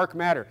does the dark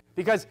matter?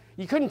 Because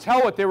you couldn't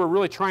tell what they were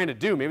really trying to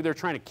do. Maybe they were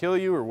trying to kill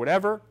you or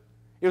whatever.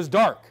 It was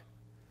dark.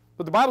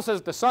 But the Bible says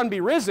if the sun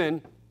be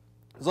risen,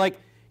 it's like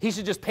he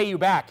should just pay you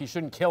back. You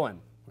shouldn't kill him,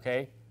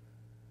 okay?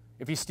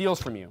 If he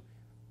steals from you.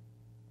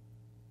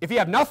 If you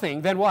have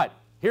nothing, then what?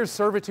 Here's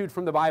servitude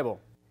from the Bible.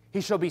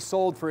 He shall be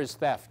sold for his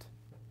theft.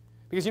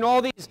 Because you know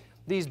all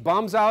these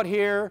bums out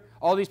here,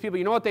 all these people,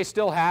 you know what they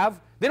still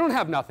have? They don't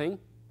have nothing.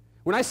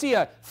 When I see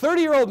a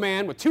 30-year-old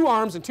man with 2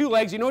 arms and 2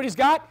 legs, you know what he's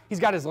got? He's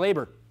got his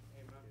labor.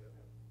 Amen.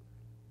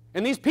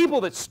 And these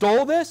people that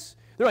stole this,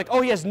 they're like,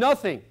 oh, he has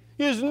nothing.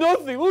 He has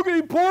nothing. Look at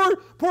him,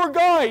 poor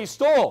guy, he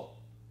stole.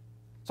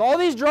 So all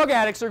these drug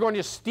addicts are going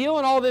to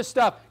stealing all this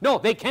stuff. No,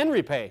 they can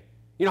repay.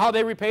 You know how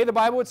they repay, the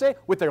Bible would say?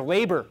 With their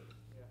labor.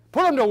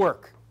 Put them to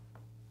work.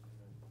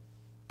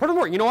 Put them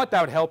to work. You know what?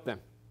 That would help them.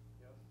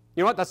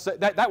 You know what?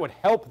 That would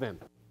help them.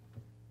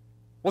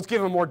 Let's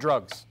give them more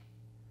drugs.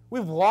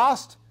 We've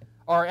lost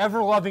our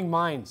ever-loving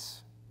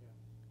minds.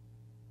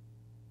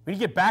 We need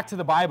to get back to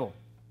the Bible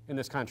in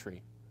this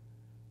country.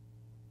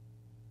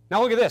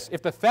 Now look at this.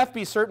 If the theft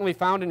be certainly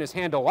found in his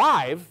hand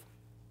alive,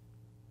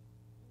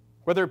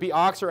 whether it be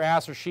ox or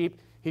ass or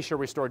sheep, he shall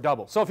restore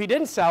double. So if he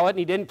didn't sell it and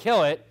he didn't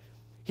kill it,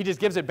 he just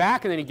gives it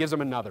back and then he gives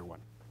them another one.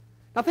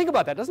 Now think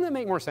about that. Doesn't that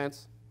make more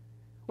sense?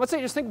 Let's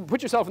say,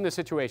 put yourself in this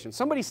situation.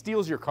 Somebody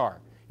steals your car.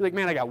 You're like,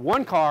 man, I got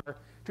one car. It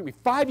took me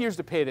 5 years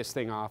to pay this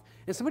thing off.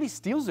 And somebody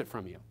steals it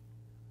from you.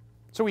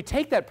 So we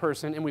take that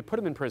person and we put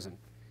him in prison.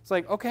 It's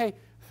like, okay,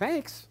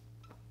 thanks.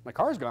 My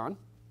car's gone.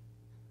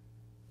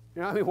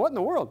 You know, I mean, what in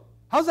the world?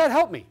 How's that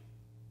help me?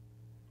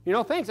 You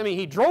know, thanks. I mean,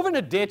 he drove in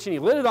a ditch and he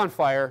lit it on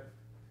fire,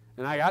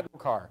 and I got no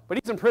car. But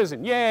he's in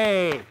prison.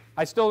 Yay!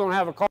 I still don't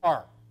have a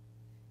car.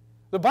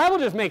 The Bible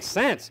just makes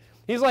sense.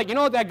 He's like, you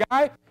know what, that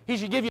guy, he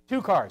should give you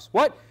 2 cars.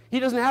 What? He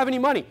doesn't have any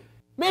money.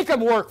 Make him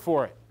work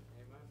for it.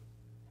 Amen.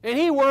 And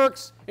he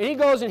works, and he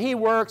goes and he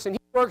works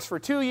for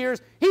 2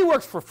 years. He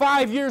works for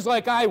 5 years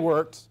like I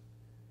worked.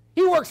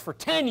 He works for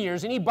 10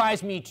 years, and he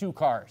buys me 2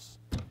 cars.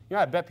 You know,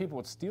 I bet people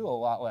would steal a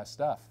lot less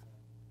stuff.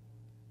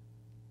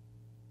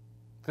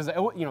 Because,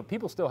 you know,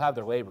 people still have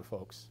their labor,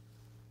 folks.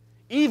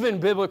 Even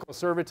biblical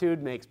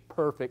servitude makes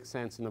perfect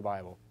sense in the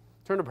Bible.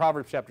 Turn to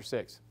Proverbs chapter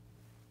 6.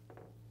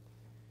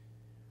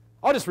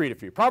 I'll just read it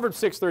for you. Proverbs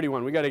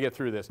 6:31. We've got to get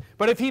through this.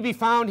 But if he be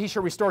found, he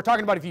shall restore.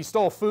 Talking about if you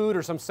stole food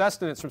or some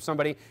sustenance from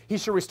somebody, he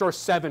shall restore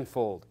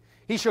 7-fold.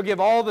 He shall give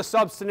all the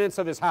substance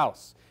of his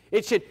house.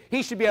 He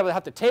should be able to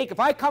have to take. If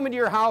I come into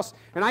your house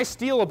and I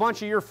steal a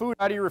bunch of your food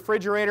out of your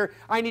refrigerator,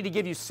 I need to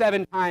give you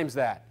 7 times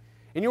that.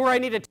 And you know where I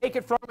need to take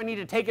it from? I need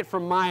to take it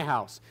from my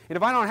house. And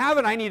if I don't have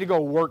it, I need to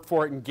go work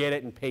for it and get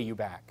it and pay you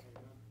back.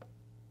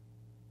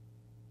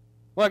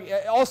 Look,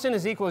 all sin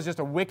is equal is just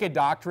a wicked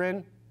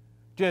doctrine,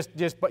 just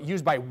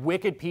used by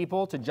wicked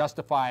people to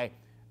justify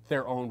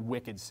their own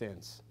wicked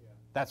sins.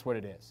 That's what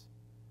it is.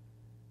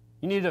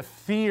 You need to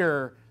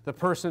fear the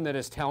person that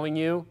is telling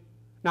you,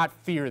 not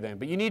fear them,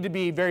 but you need to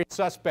be very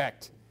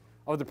suspect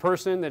of the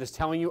person that is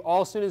telling you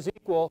all sin is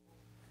equal.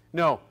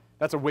 No,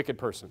 that's a wicked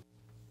person.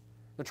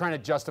 They're trying to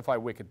justify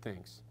wicked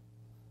things.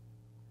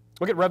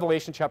 Look at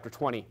Revelation chapter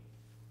 20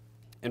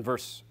 and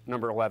verse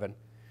number 11.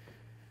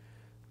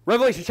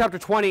 Revelation chapter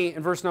 20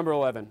 and verse number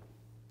 11.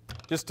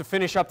 Just to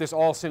finish up this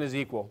all sin is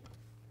equal.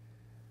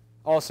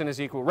 All sin is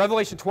equal.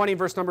 Revelation 20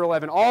 verse number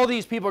 11. All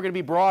these people are going to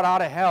be brought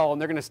out of hell and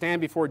they're going to stand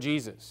before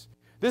Jesus.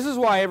 This is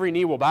why every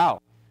knee will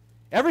bow.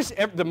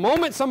 The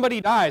moment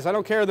somebody dies, I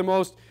don't care the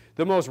most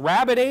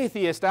rabid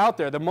atheist out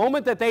there, the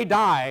moment that they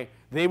die,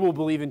 they will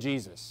believe in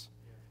Jesus.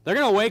 They're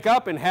going to wake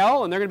up in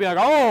hell and they're going to be like,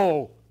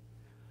 oh,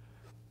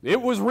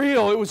 it was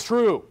real, it was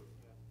true.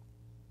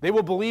 They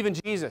will believe in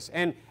Jesus.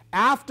 And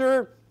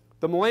after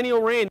the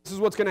millennial reign, this is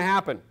what's going to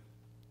happen.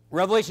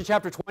 Revelation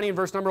chapter 20 and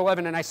verse number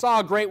 11, and I saw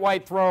a great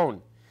white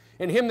throne,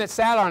 and him that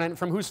sat on it,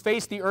 from whose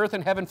face the earth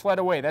and heaven fled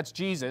away. That's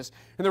Jesus.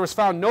 And there was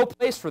found no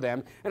place for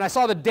them. And I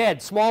saw the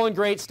dead, small and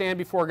great, stand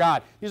before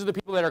God. These are the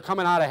people that are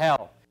coming out of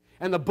hell.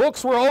 And the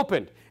books were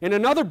opened. And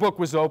another book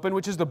was opened,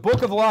 which is the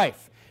book of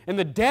life. And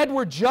the dead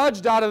were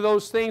judged out of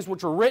those things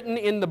which were written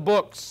in the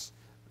books.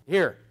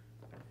 Here.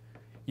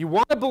 You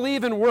want to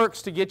believe in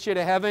works to get you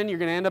to heaven, you're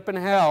going to end up in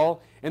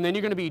hell, and then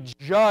you're going to be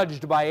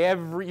judged by you're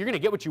going to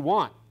get what you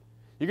want.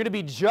 You're going to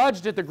be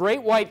judged at the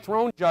great white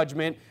throne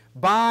judgment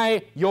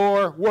by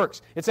your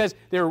works. It says,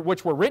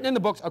 which were written in the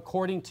books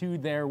according to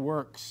their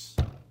works.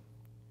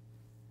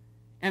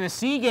 And the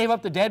sea gave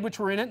up the dead which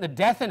were in it, and the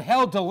death and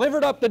hell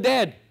delivered up the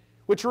dead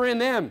which were in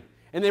them.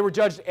 And they were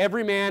judged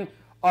every man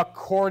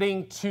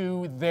according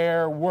to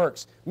their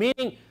works.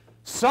 Meaning,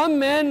 some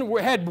men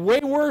had way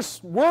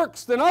worse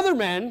works than other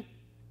men.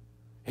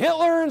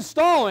 Hitler and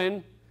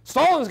Stalin.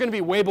 Stalin's going to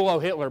be way below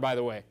Hitler, by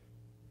the way.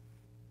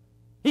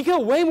 He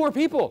killed way more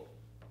people.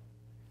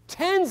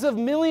 Tens of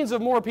millions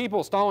of more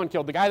people Stalin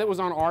killed, the guy that was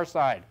on our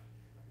side.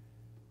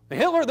 The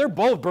Hitler, they're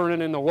both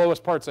burning in the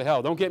lowest parts of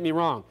hell, don't get me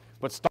wrong.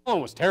 But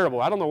Stalin was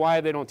terrible. I don't know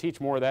why they don't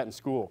teach more of that in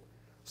school.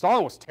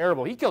 Stalin was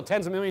terrible. He killed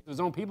tens of millions of his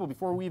own people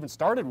before we even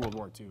started World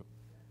War II.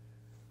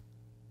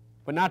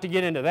 But not to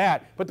get into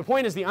that. But the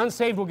point is, the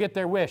unsaved will get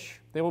their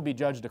wish. They will be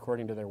judged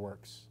according to their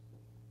works.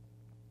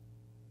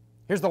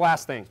 Here's the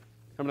last thing.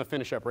 I'm going to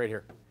finish up right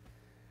here.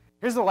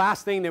 Here's the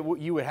last thing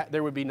that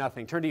there would be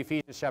nothing. Turn to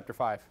Ephesians chapter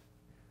 5.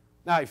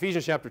 No,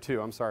 Ephesians chapter 2,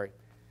 I'm sorry.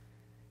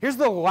 Here's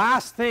the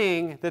last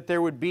thing that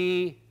there would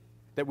be,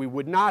 that we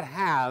would not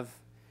have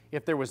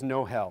if there was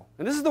no hell.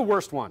 And this is the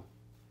worst one.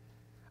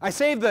 I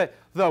saved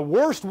the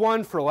worst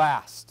one for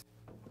last.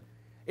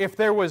 If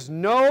there was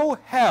no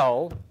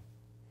hell,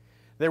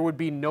 there would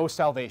be no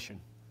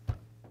salvation.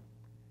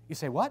 You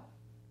say, what?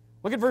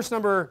 Look at verse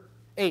number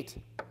 8.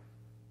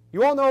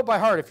 You all know it by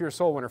heart if you're a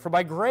soul winner. For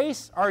by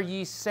grace are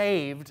ye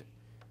saved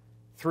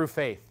through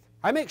faith.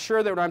 I make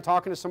sure that when I'm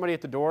talking to somebody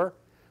at the door,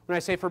 when I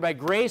say, for by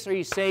grace are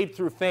ye saved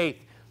through faith,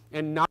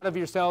 and not of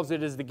yourselves,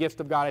 it is the gift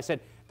of God. I said,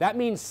 that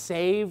means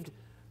saved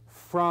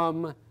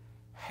from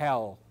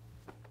hell.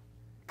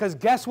 Because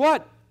guess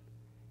what?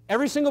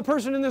 Every single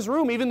person in this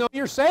room, even though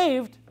you're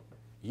saved,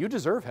 you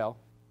deserve hell.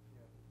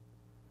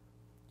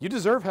 You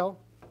deserve hell.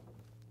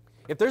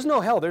 If there's no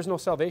hell, there's no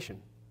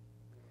salvation.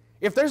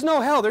 If there's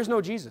no hell, there's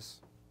no Jesus.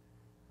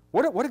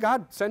 What did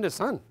God send His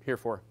Son here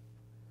for?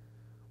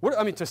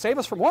 To save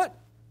us from what?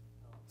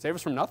 Save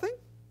us from nothing?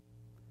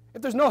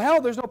 If there's no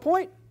hell, there's no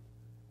point.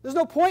 There's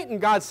no point in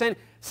God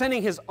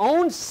sending His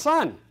own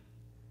Son,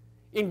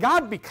 in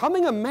God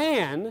becoming a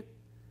man,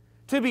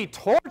 to be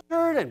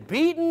tortured and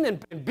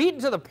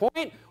beaten to the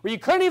point where you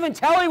couldn't even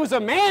tell He was a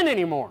man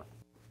anymore.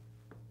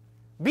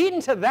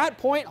 Beaten to that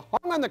point,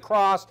 hung on the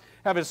cross,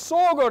 have His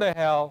soul go to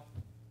hell,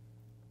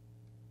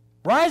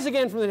 rise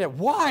again from the dead.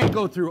 Why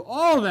go through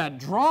all that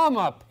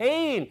drama,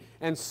 pain,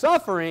 and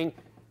suffering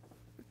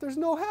if there's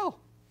no hell?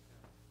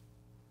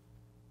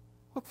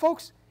 Look,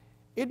 folks,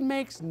 it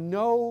makes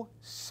no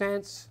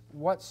sense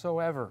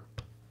whatsoever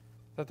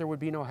that there would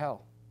be no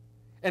hell.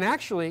 And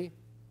actually,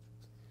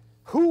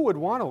 who would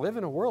want to live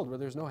in a world where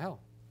there's no hell?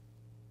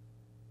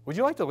 Would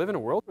you like to live in a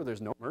world where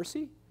there's no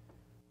mercy?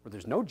 Where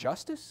there's no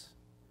justice?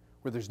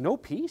 Where there's no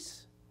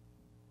peace?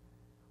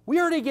 We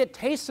already get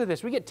tastes of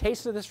this. We get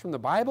tastes of this from the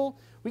Bible.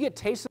 We get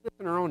tastes of this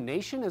in our own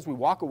nation as we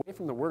walk away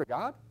from the Word of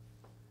God.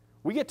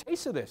 We get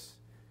tastes of this.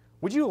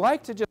 Would you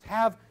like to just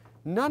have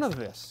none of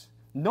this?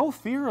 No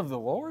fear of the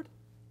Lord?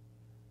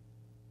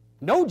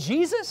 No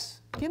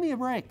Jesus? Give me a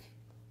break.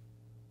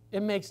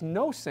 It makes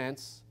no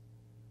sense.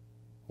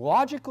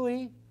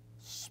 Logically,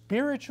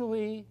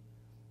 spiritually,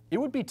 it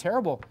would be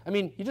terrible. I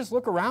mean, you just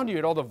look around you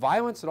at all the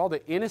violence and all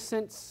the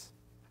innocent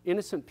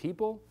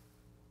people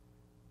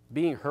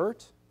being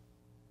hurt.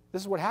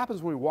 This is what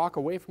happens when we walk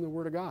away from the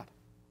Word of God.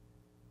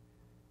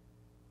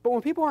 But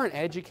when people aren't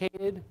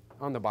educated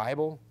on the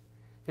Bible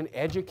and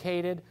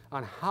educated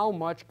on how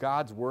much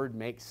God's Word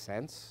makes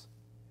sense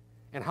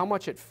and how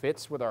much it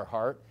fits with our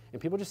heart,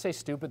 and people just say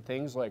stupid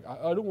things like,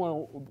 I don't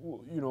want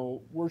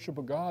to, worship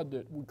a God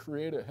that would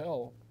create a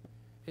hell.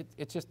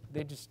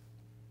 This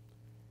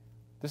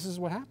is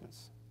what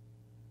happens.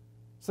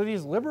 So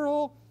these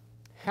liberal,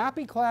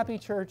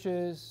 happy-clappy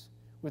churches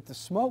with the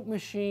smoke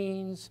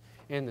machines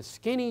and the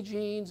skinny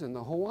jeans and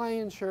the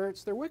Hawaiian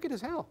shirts, they're wicked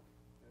as hell.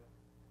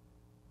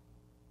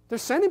 They're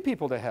sending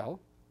people to hell.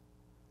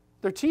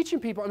 They're teaching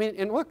people.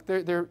 And look,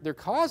 they're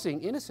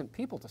causing innocent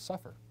people to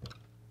suffer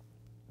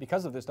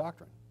because of this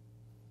doctrine.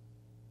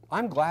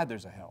 I'm glad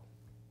there's a hell.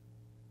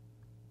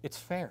 It's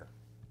fair.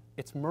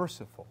 It's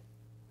merciful.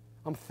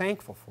 I'm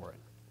thankful for it.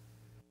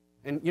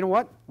 And you know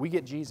what? We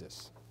get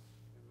Jesus.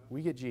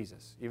 We get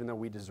Jesus, even though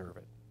we deserve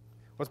it.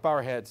 Let's bow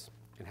our heads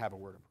and have a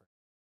word of prayer.